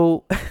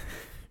 So,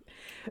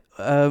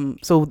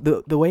 so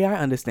the way I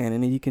understand it,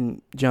 and you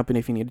can jump in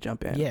if you need to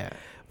jump in. Yeah.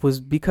 Was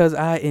because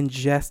I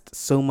ingest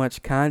so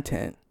much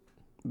content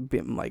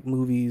like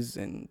movies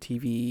and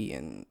TV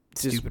and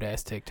just Stupid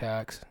ass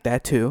TikToks.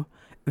 that too,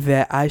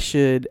 that I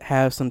should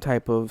have some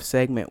type of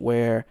segment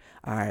where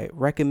I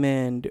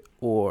recommend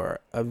or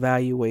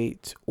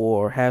evaluate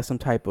or have some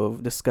type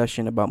of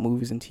discussion about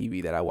movies and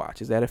TV that I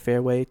watch. Is that a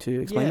fair way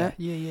to explain that?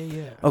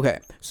 Yeah. Okay.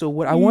 So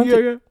what I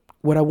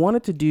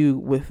wanted to do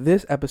with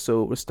this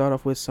episode was start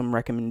off with some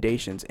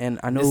recommendations, and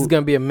I know This is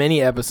gonna be a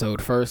mini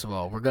episode. First of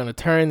all, we're gonna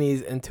turn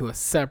these into a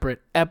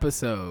separate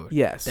episode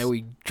yes, that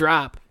we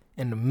drop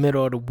in the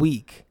middle of the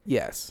week.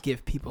 yes,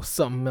 Give people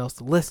something else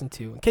to listen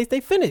to in case they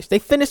finish. They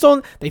finish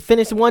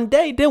one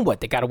day. Then what?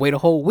 They gotta wait a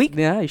whole week.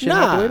 yeah. You shouldn't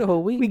have to wait a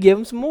whole week. We give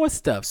them some more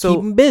stuff. So,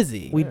 keep them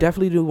busy. We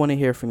definitely do want to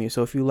hear from you.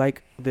 So if you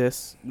like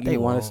this, They you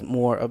want us won't.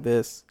 more of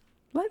this,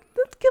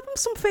 let's give them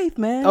some faith,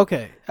 man.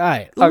 Okay. All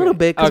right. A little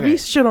bit, because we Okay.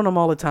 shit on them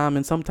all the time,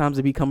 and sometimes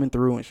they be coming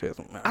through and shit.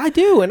 I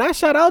do, and I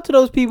shout out to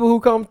those people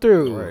who come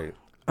through. Right.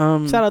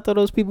 Shout out to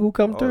those people who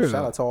come through.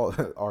 Shout out to all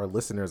our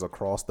listeners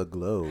across the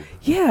globe.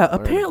 Yeah,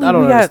 apparently I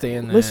don't we got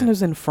understand that.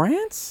 listeners in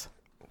France.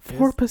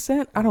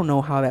 4%. I don't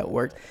know how that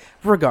works.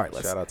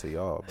 Regardless, Shout out to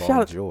y'all. Shout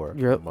out- Bonjour.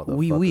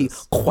 oui,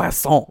 motherfuckers.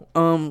 croissant.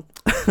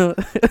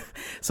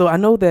 So I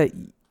know that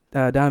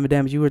Donovan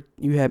Damage,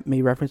 you had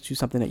made reference to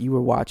something that you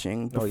were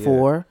watching Oh, yeah.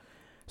 before.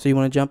 So you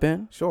want to jump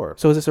in? Sure.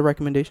 So is this a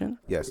recommendation?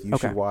 Yes, you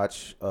Okay. should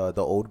watch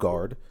The Old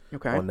Guard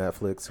Okay. on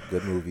Netflix.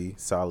 Good movie,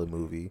 solid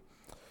movie.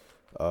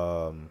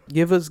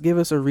 Give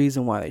us a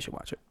reason why they should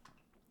watch it.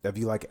 If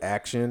you like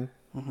action,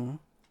 Mm-hmm.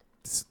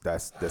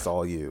 that's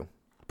all you.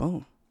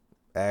 Boom.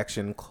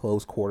 Action,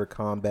 close quarter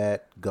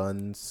combat,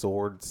 guns,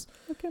 swords.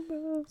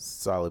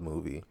 Solid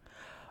movie.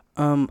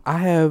 I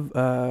have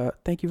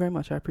thank you very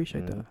much. I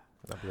appreciate that.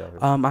 I'll be out here.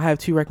 I have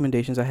two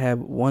recommendations. I have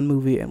one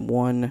movie and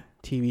one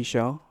TV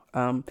show.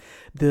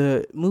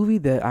 The movie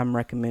that I'm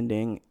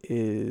recommending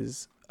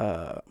is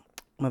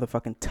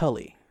motherfucking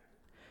Tully.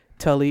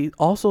 Tully,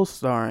 also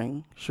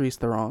starring Charlize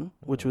Theron,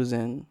 which was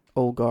in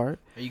Old Guard.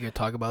 Are you gonna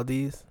talk about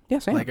these?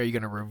 Yes, I am. Like, are you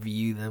gonna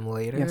review them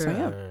later? Yes, I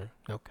am. or-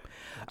 Okay.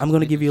 I'm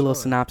going to give you a little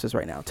Sure. synopsis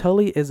right now.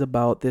 Tully is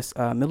about this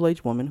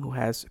middle-aged woman who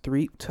has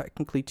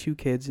technically two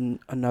kids and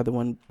another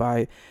one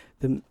by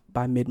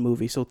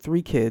mid-movie. So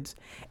 3 kids.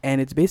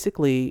 And it's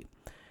basically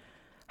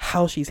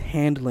how she's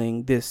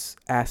handling this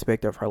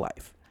aspect of her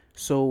life.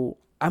 So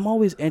I'm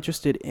always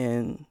interested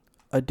in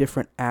a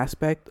different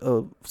aspect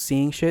of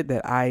seeing shit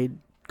that I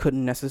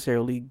couldn't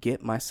necessarily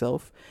get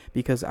myself,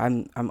 because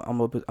I'm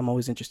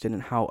always interested in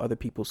how other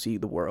people see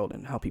the world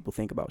and how people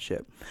think about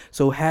shit.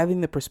 So having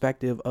the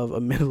perspective of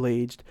a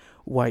middle-aged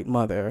white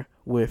mother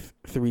with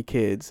 3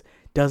 kids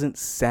doesn't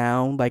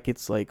sound like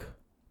it's like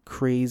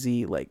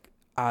crazy, like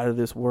out of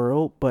this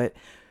world, but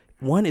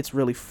one, it's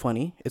really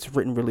funny, it's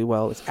written really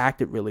well, it's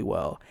acted really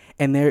well,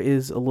 and there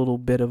is a little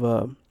bit of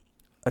a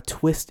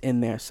twist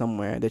in there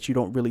somewhere that you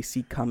don't really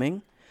see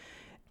coming,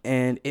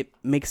 and it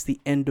makes the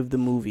end of the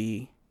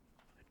movie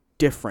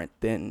different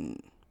than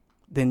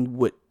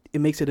what it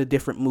makes it a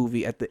different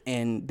movie at the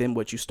end than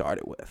what you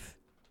started with.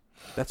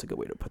 That's a good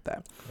way to put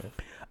that.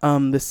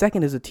 Okay. The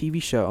second is a TV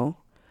show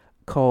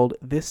called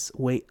This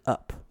Way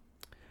Up.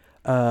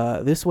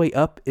 This Way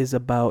Up is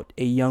about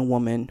a young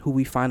woman who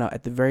we find out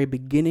at the very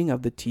beginning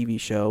of the TV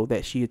show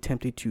that she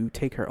attempted to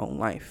take her own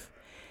life,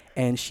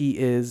 and she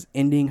is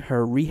ending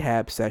her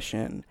rehab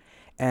session,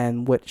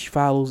 and what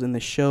follows in the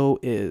show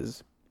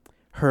is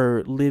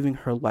her living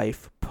her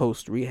life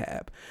post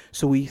rehab.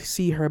 So we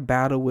see her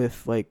battle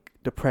with like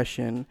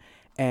depression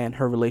and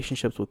her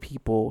relationships with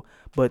people,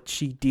 but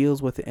she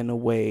deals with it in a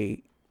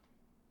way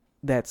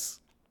that's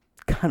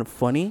kind of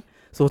funny.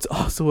 So it's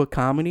also a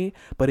comedy,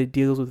 but it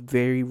deals with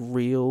very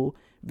real,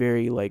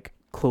 very like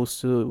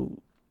close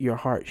to your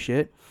heart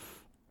shit.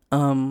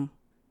 So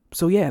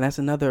yeah, that's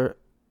another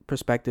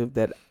perspective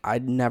that I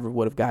never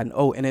would have gotten.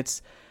 Oh, and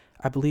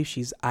I believe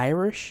she's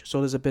Irish,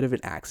 so there's a bit of an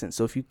accent.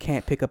 So if you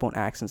can't pick up on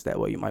accents that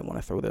way, you might want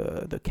to throw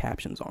the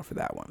captions on for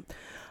that one.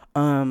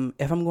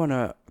 If I'm going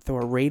to throw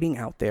a rating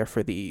out there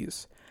for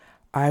these,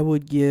 I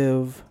would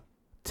give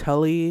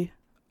Tully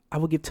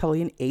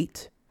an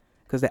 8,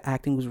 because the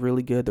acting was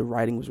really good, the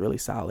writing was really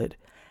solid.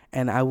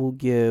 And I will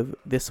give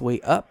This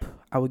Way Up,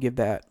 I would give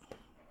that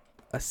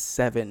a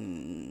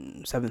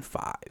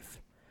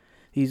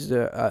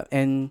 7.5.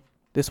 And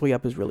This Way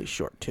Up is really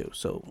short too,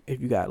 so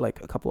if you got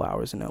like a couple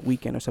hours in a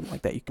weekend or something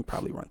like that, you can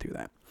probably run through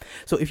that.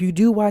 So if you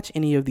do watch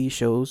any of these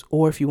shows,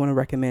 or if you want to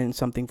recommend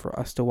something for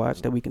us to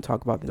watch that we can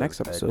talk about the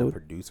next Ed, episode. the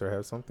producer,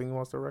 have something he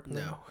wants to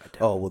recommend? No, I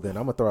don't. Oh, well then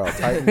I'm gonna throw out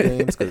Titan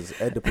Games, because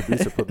Ed, the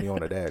producer, put me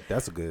on to that.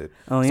 That's good.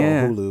 Oh, it's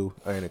yeah. on Hulu,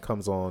 and it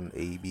comes on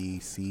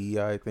ABC,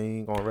 I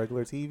think, on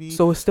regular TV.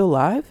 So it's still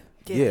live?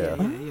 Yeah.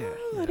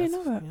 I didn't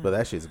know that. But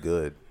that shit's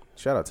good.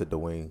 Shout out to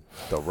Dwayne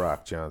The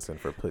Rock Johnson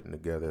for putting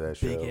together that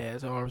show. Big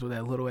ass arms with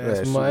that little That ass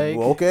shit- mic.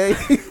 well, okay.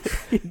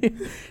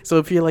 So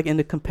if you're like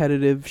into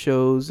competitive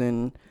shows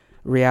and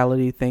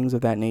reality things of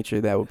that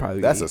nature, that would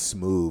probably That's be a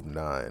smooth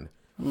 9.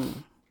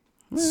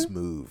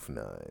 Smooth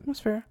 9. That's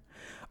fair.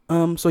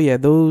 So yeah,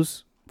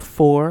 those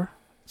 4.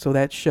 So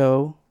that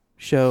show,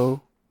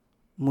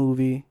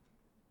 movie,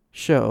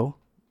 show.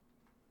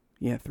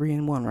 Yeah,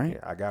 3-in-1, right? Yeah,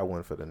 I got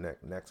one for the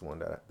next one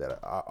that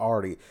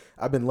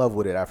I've been in love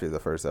with it after the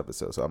first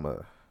episode. So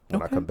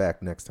when I come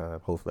back next time,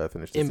 hopefully I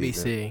finish the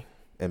season.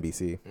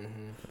 NBC.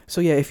 So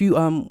yeah, if you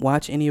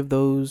watch any of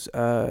those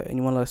and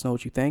you want to let us know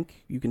what you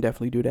think, you can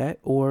definitely do that.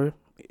 Or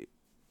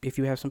if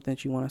you have something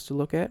that you want us to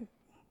look at,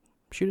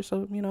 shoot us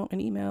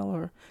an email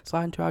or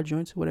slide into our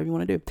joints or whatever you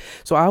want to do.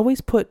 So I always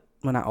put,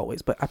 well, not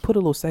always, but I put a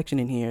little section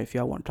in here if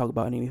y'all want to talk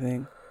about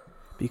anything,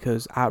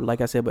 because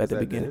like I said at the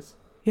beginning,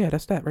 yeah,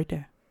 that's that right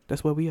there.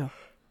 That's where we are.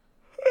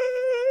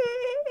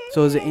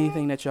 So is there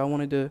anything that y'all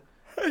wanted to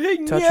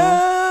touch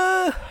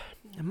on?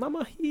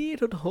 Mama here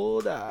to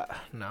hold up.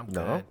 No, I'm good.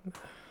 I'm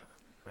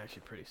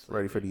actually pretty sleepy.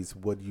 Ready for these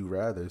would you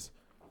rathers?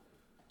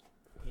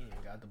 He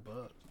ain't got the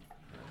book.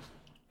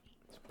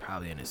 It's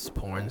probably in his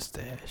porn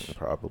stash.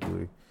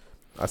 Probably.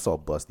 I saw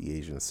Bust the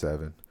Asian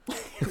 7.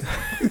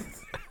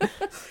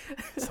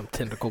 Some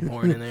tentacle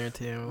porn in there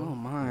too. Oh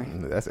my.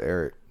 That's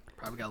Eric.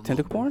 Probably got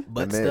tentacle porn?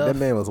 That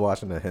man was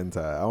watching a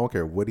hentai. I don't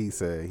care what he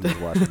said. He was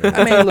watching a hentai.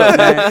 I mean, look,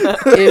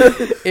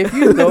 man. If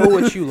you know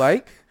what you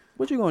like,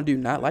 what you gonna do?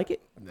 Not like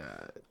it? Nah.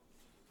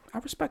 I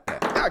respect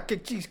that. Ah,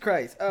 Jesus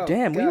Christ! Oh,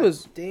 damn, God,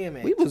 damn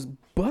it. We was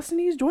busting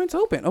these joints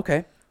open.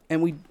 Okay,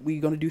 and we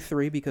gonna do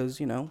 3 because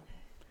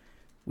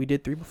we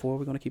did 3 before.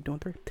 We're gonna keep doing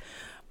 3.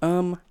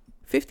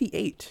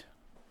 58.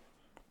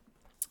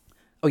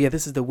 Oh yeah,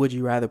 this is the would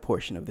you rather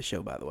portion of the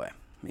show, by the way.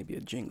 Maybe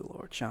a jingle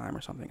or a chime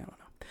or something.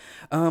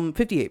 I don't know.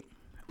 58.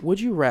 Would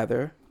you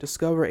rather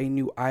discover a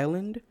new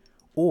island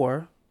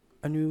or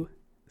a new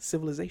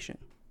civilization?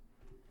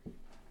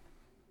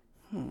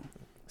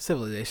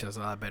 Civilization is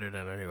a lot better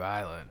than a new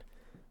island.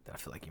 I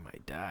feel like you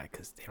might die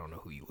because they don't know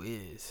who you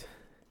is.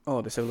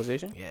 Oh, the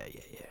civilization? Yeah.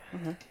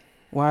 Mm-hmm.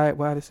 Why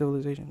the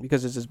civilization?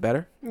 Because it's just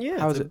better? Yeah.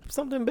 How is it?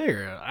 Something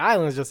bigger. An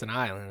island's just an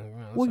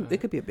island. Well, it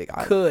could be a big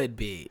island. Could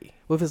be.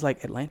 What if it's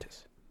like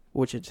Atlantis?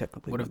 Which it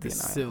technically what would if be the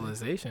an island.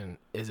 civilization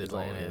is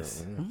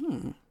Atlantis?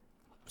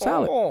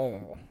 Solid.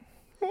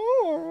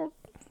 Oh.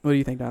 What do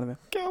you think, Donovan?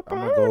 I'm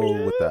gonna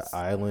go with the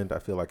island. I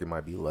feel like it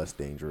might be less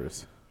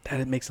dangerous.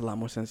 That makes a lot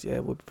more sense. Yeah,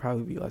 it would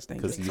probably be less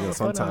dangerous. Because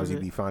sometimes you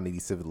be finding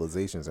these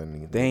civilizations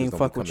and they ain't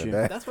fuck with you.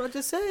 Back. That's what I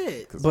just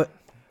said. But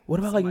what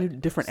about like new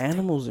different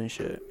animals and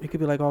shit? It could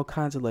be like all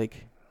kinds of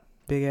like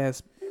big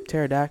ass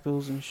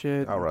pterodactyls and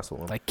shit. I'll wrestle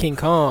him. Like King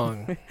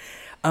Kong.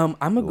 I'm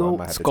gonna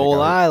go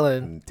Skull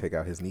Island and take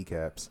out his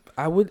kneecaps.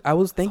 I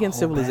was thinking It's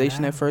a whole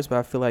civilization bad at first, but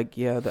I feel like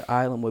the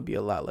island would be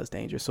a lot less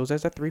dangerous. So is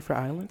that 3 for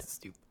island?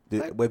 Stupid.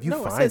 But if you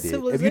No, I find said it,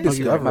 if you civilization.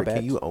 discover My it, bad.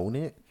 can you own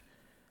it?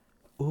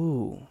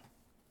 Ooh,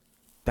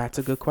 that's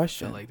a good I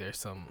question. feel like there's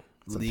some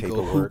Some legal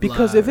paperwork. hoopla.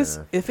 Because if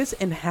it's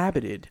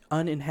uninhabited,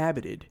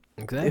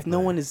 exactly. if no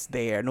one is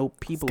there, no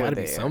people It's are gotta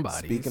there. be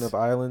somebody. Speaking of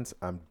islands,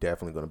 I'm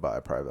definitely gonna buy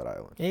a private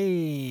island.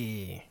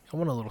 Hey, I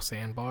want a little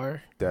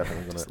sandbar.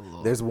 Definitely Just a gonna.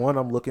 little. There's one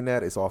I'm looking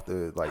at. It's off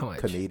the How much?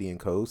 Canadian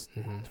coast.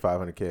 Mhm. It's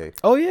 $500K.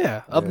 Oh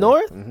yeah, up Yeah.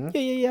 north. Mhm.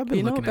 Yeah. I've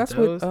been looking That's at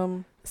those.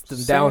 what It's the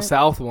down sand-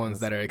 south ones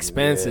that are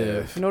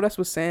expensive. that's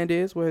what sand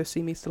is, where the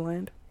sea meets the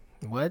land.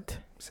 What?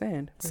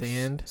 Sand.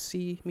 Sand?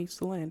 Sea meets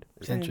the land.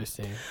 Sand.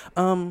 Interesting.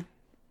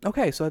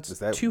 Okay, so that's Is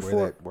that 2 where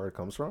 4. where it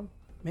comes from?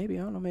 Maybe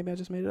I don't know. Maybe I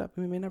just made it up.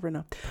 We may never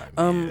know.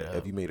 Probably made it If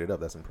up. you made it up,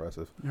 that's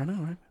impressive. I know,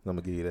 right? I'm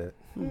gonna give you that.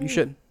 You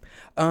shouldn't.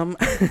 Number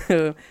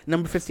See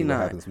what 59.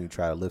 happens when you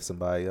try to lift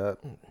somebody up?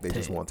 They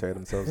just want to tear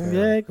themselves down.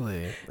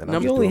 Exactly. And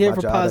I'm just only doing here my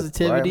for job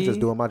positivity. I'm just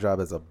doing my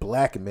job as a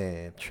black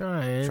man,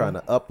 Trying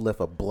to uplift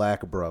a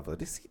black brother.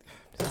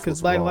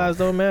 because black lives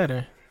don't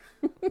matter.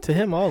 To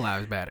him, all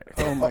lives matter.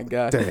 Oh my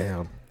God.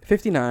 Damn.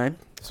 59.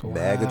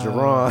 MAGA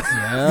Jerron.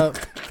 Yep.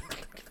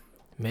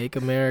 Make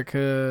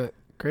America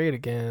great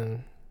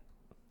again.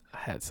 I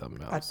had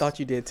something else. I thought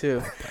you did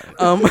too.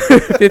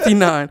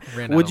 59.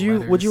 Ran out Would of you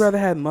letters. rather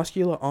have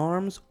muscular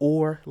arms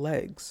or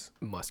legs?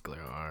 muscular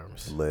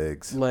arms?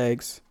 Legs.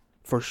 Legs,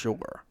 for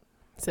sure.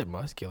 I said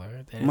muscular. They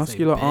didn't say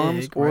Muscular big,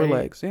 arms or right?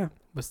 legs? Yeah.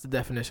 What's the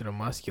definition of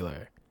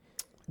muscular?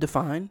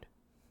 Defined.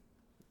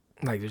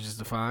 Like they're just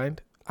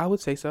defined. I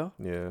would say so.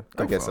 Yeah,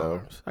 Go I guess for so.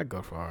 Arms. I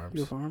go for arms.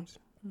 You have arms.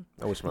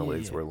 I wish my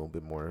legs Yeah. were a little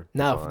bit more.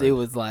 Now, if defined. it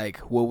was like,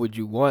 what would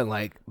you want?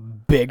 Like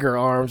bigger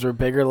arms or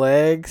bigger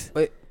legs?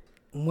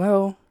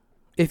 Well,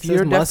 if It your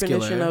says definition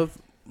muscular.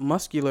 of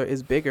muscular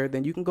is bigger,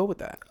 then you can go with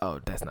that. Oh,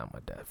 that's not my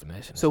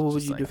definition. So It's what would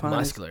just you like define as-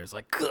 Muscular. It's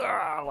like,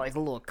 like a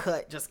little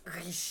cut, just.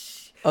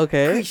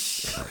 Okay.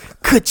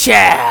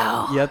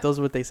 Ka-chow. Yeah, those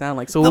are what they sound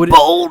like. So The would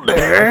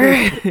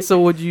boulder.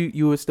 so would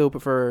you would still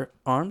prefer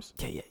arms?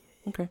 Yeah.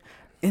 Okay.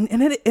 And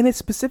it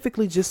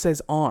specifically just says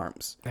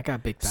arms. I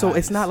got big thighs. So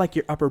it's not like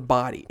your upper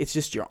body. It's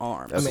just your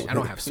arms. I mean, I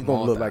don't have He small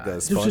gonna look like a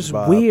thighs. It's just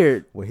SpongeBob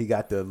weird. when he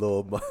got the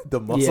the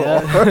muscle.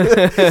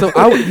 Yeah.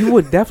 So you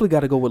would definitely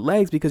got to go with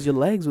legs because your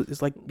legs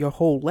is like your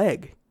whole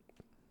leg.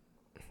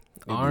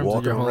 Arms are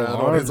walking your whole around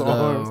on arms, his though.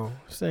 arms.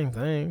 Same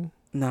thing.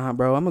 Nah,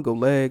 bro, I'm gonna go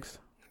legs.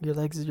 Your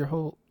legs is your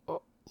whole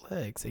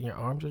legs, and your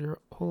arms are your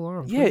whole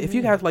arms. Yeah, What do if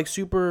you mean? have like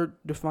super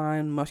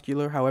defined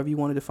muscular, however you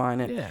want to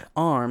define it, yeah,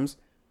 arms,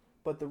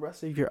 but the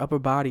rest of your upper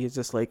body is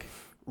just like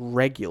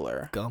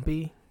regular.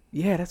 Gumpy.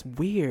 Yeah, that's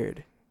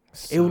weird.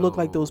 It would look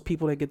like So- those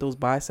people that get those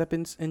bicep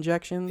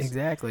injections.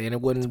 Exactly, and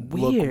it wouldn't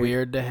look weird.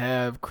 weird to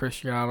have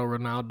Cristiano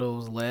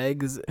Ronaldo's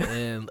legs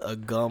and a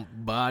Gump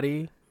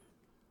body,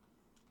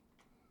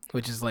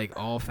 which is like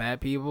all fat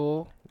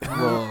people.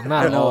 Well, I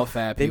not don't know. all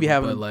fat They people, be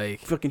having but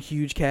like Fucking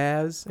huge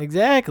calves.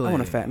 exactly. I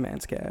want a fat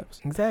man's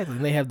calves. Exactly,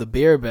 and they have the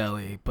beer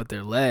belly, but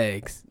their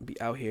legs. Be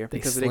out here They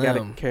because they got to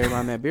slim. carry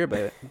around that beer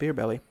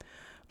belly.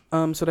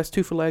 So that's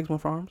 2 for legs, 1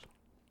 for arms.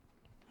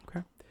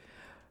 Okay.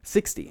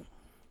 60.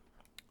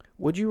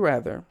 Would you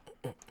rather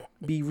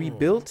be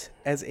rebuilt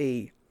as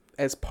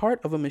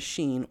part of a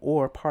machine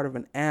or part of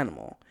an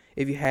animal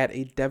if you had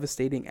a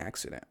devastating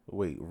accident?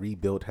 Wait,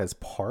 rebuilt has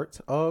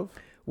part of?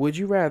 Would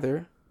you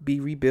rather be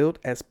rebuilt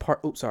as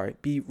part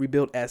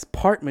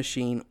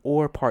machine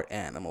or part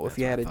animal if That's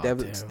you had a what I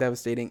thought, too.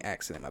 devastating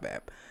accident? My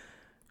bad.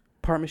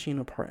 Part machine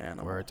or part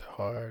animal? Words are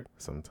hard,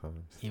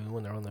 Sometimes. even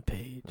when they're on the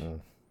page.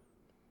 Mm.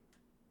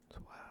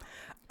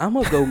 I'm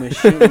gonna go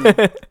machine.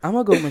 I'm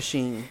gonna go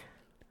machine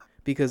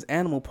because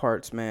animal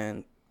parts,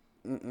 man.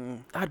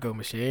 I'd go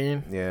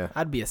machine. Yeah.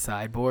 I'd be a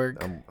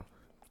cyborg. I'm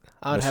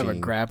I'd have a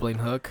machine. grappling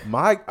hook.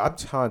 I'm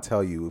trying to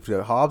tell you, if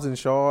you're Hobbs and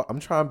Shaw, I'm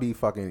trying to be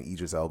fucking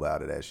Idris Elba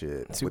out of that shit.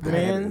 With the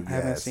Superman? hand- I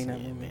haven't yes. seen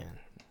that Yeah, movie. man,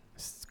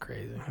 it's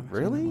crazy. I haven't seen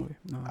Really? that movie.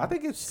 No. I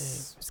think Shame.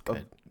 it's It's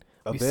good.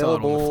 a- We saw it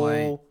on the flight.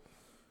 available.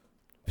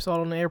 We saw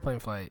it on the airplane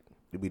flight.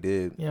 We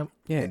did. Yep.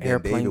 Yeah, And then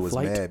airplane David was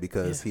flight. mad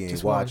because Yeah, he ain't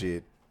just watch one.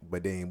 it.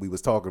 But then we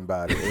was talking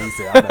about it, and he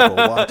said, "I'm not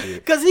gonna watch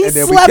it." Cause he And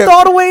then we slept kept-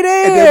 all the way And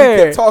there. then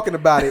we kept talking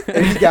about it,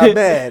 and he got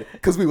mad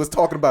because we was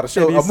talking about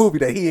a movie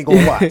that he ain't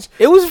gonna watch.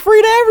 It was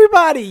free to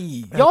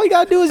everybody. All you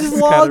gotta do is just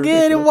That's kinda log in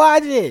and ridiculous.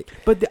 watch it.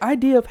 But the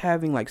idea of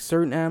having like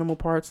certain animal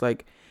parts,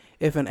 like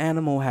if an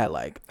animal had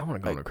like, I want to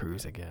go Like- on a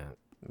cruise again.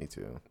 Me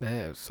too. They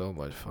have so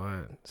much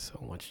fun,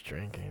 so much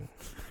drinking.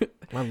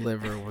 My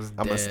liver was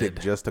I'm gonna stick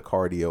dead. just to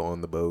cardio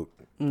on the boat.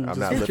 I'm just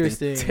not lifting.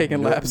 Interesting.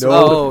 taking No, laps. no,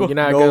 Oh, you're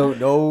not going.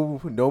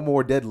 no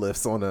more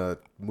deadlifts on a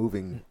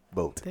moving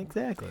boat.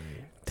 Exactly.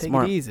 Take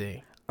Smart. it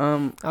easy.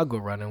 I'll go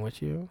running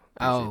with you.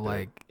 I'll Appreciate that.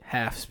 like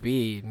half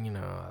speed. You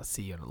know, I'll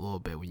see you in a little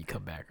bit when you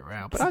come back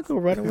around. But I'll go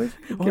running with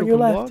you. On Get your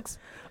for left. walks.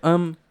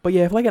 But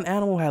yeah, if like an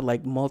animal had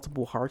like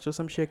multiple hearts or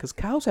some shit, because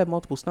cows have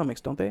multiple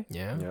stomachs, don't they?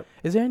 Yeah. Yep.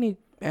 Is there any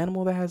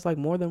animal that has like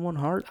more than one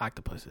heart?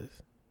 Octopuses.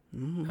 I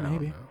don't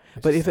Maybe. know.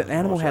 It's But just if an like-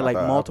 animal Oh, shit, had I like thought-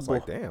 I was multiple,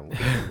 like, damn,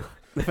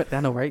 look at you.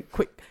 I know, right?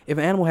 Quick, if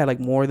an animal had like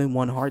more than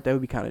one heart, that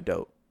would be kind of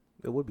dope.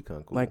 It would be kind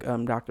of cool. Like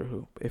Doctor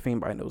Who, if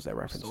anybody knows that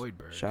reference.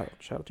 Zoidberg. Shout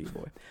out to you,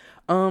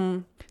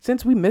 boy.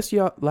 Since we missed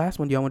y'all last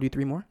one, do y'all want to do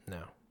 3 more?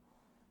 No.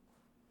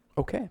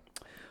 Okay,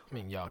 I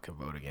mean, y'all can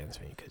vote against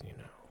me because you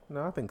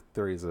know. no, I think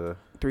 3 is a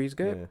 3 is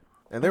good. yeah.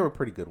 And they were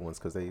pretty good ones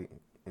because they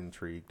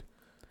intrigued.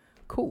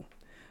 Cool.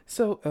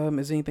 So,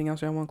 is there anything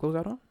else y'all want to close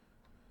out on?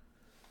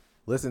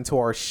 Listen to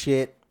our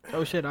shit.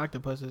 Oh shit,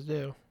 octopuses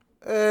do.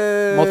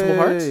 Multiple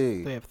hearts?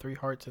 They have 3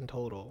 hearts in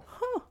total.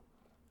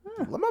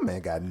 My man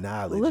got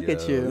knowledge. Look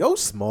at yo. you. Yo,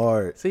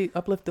 smart. See,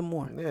 uplift them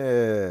more.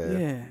 Yeah.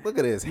 Yeah. Look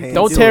at his hands.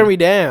 Don't do tear it. me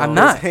down. I'm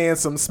not. This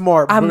handsome,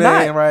 smart I'm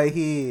man not. right I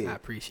here.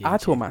 appreciate I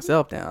tore you.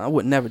 myself down. I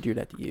would never do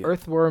that to you.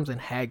 Earthworms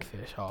and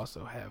hagfish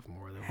also have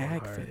more than one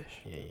heart. Hagfish.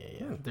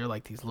 Yeah. They're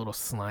like these little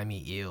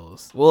slimy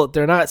eels. Well,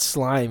 they're not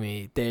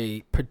slimy.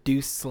 They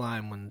produce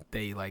slime when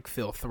they like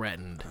feel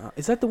threatened.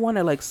 Is that the one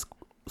that like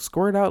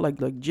squirt out like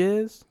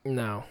jizz?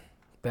 No,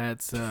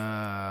 that's You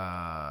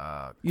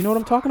know what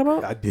I'm talking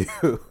about? I do.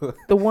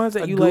 The ones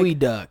that a you gooey like.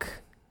 duck.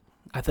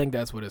 I think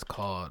that's what it's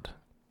called.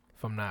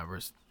 If I'm not,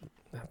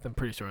 I'm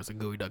pretty sure it's a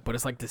gooey duck. But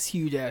it's like this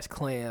huge ass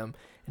clam,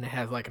 and it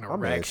has like an My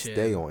man erection.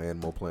 stay on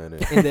Animal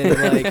Planet. And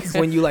then like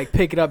when you like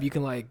pick it up, you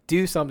can like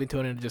do something to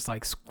it, and it just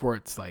like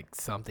squirts like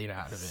something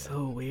out of it.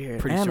 So weird.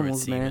 Pretty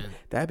Animals, sure it's man. semen.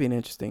 That'd be an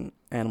interesting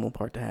animal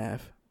part to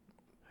have.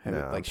 Have it,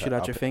 Nah, like shoot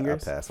out your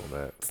fingers. I pass on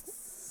that.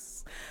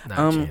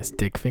 Not a chance.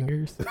 Dick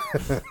fingers.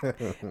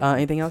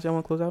 Anything else y'all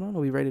want to close out on? Are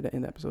we ready to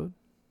end the episode?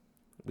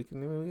 We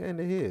can end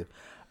it here.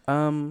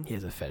 He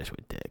has a fetish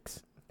with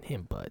dicks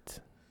and butts.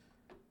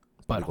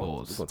 We're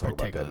Buttholes, gonna talk about that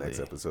particularly. next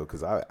episode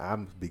because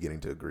I'm beginning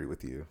to agree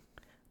with you.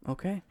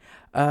 Okay.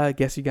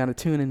 Guess you gotta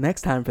tune in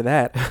next time for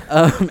that.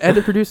 Ed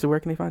the producer, where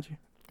can they find you?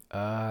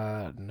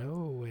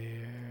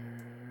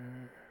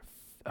 Nowhere.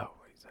 Oh,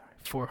 wait, sorry.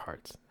 4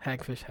 hearts.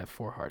 Hagfish have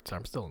 4 hearts.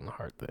 I'm still in the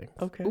heart thing.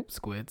 Okay. Oops,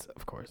 squids,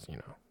 of course, you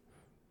know.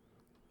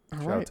 All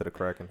Shout right. out to the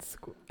Kraken.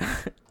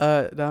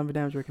 Don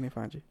Vidams, where can they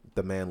find you?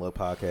 The Man Love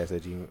Podcast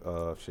at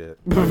shit.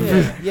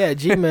 yeah,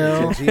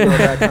 Gmail.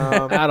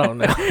 gmail.com. I don't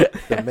know.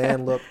 The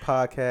Man Look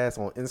Podcast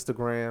on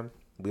Instagram.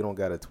 We don't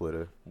got a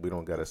Twitter. We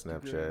don't got a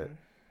Snapchat.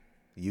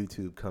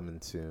 YouTube coming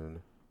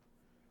soon.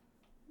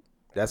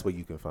 That's where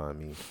you can find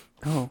me.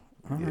 Oh,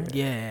 all right.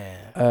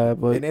 Yeah.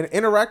 But And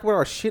interact with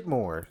our shit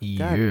more.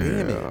 God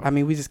damn it. I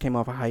mean, we just came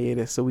off a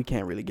hiatus, so we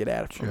can't really get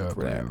at it for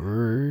that.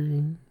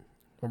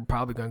 We're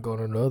probably gonna go on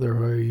another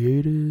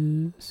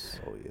hiatus.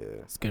 Oh yeah.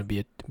 It's gonna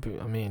be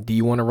do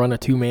you want to run a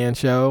 2-man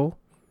show?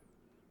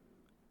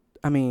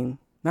 I mean,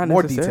 not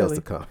More necessarily. details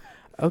to come.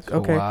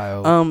 Okay. So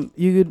wild.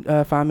 You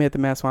could find me at the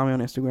Matt Swami on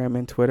Instagram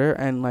and Twitter,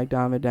 and like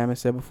Damas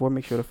said before,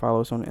 make sure to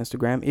follow us on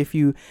Instagram. If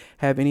you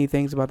have any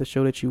things about the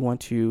show that you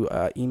want to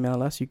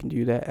email us, you can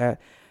do that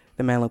at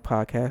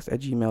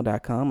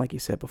themanlookpodcast@gmail.com, like you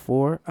said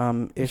before.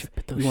 You If should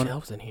put those you want,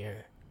 shelves in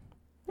here.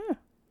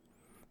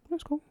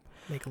 that's cool.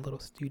 Make a little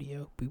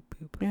studio. Boop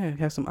boop. Yeah,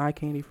 have some eye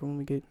candy for when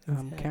we get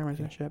cameras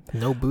and shit.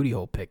 No booty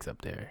hole pics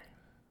up there.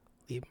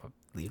 Leave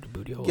the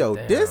booty hole. Yo,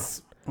 down.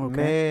 this Okay.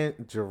 man,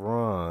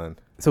 Jerron,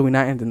 So we're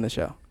not ending the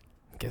show.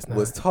 Guess not.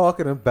 was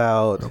talking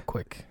about real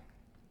quick.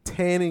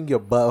 tanning your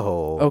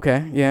butthole.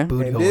 Okay, yeah.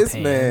 Booty And hole this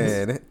tans.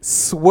 man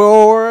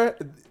swore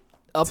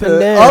Up and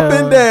down. up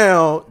and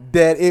down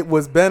that it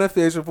was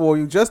beneficial for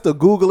you. Just to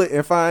Google it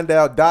and find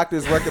out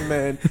doctors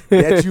recommend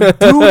that you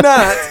do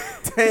not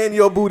tan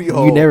your booty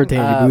hole. You never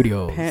tan your booty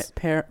holes.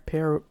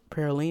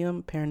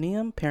 Perineum.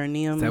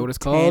 Is that what it's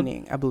called?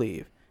 Tanning, I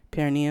believe.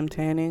 Perineum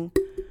tanning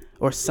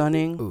or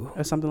sunning Ooh.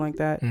 or something like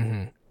that.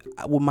 Mm-hmm.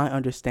 Well, my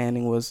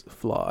understanding was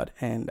flawed,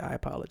 and I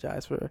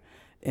apologize for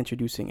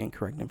introducing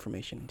incorrect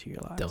information into your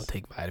lives. Don't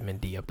take vitamin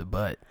D up the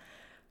butt.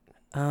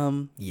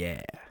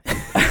 Yeah.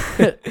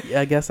 Yeah,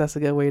 I guess that's a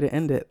good way to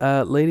end it.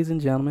 Ladies and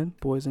gentlemen,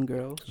 boys and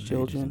girls,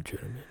 children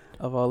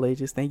of all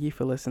ages, thank you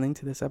for listening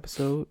to this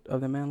episode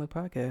of the Manlook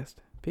Podcast.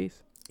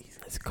 Peace.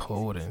 It's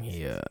cold in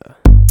here.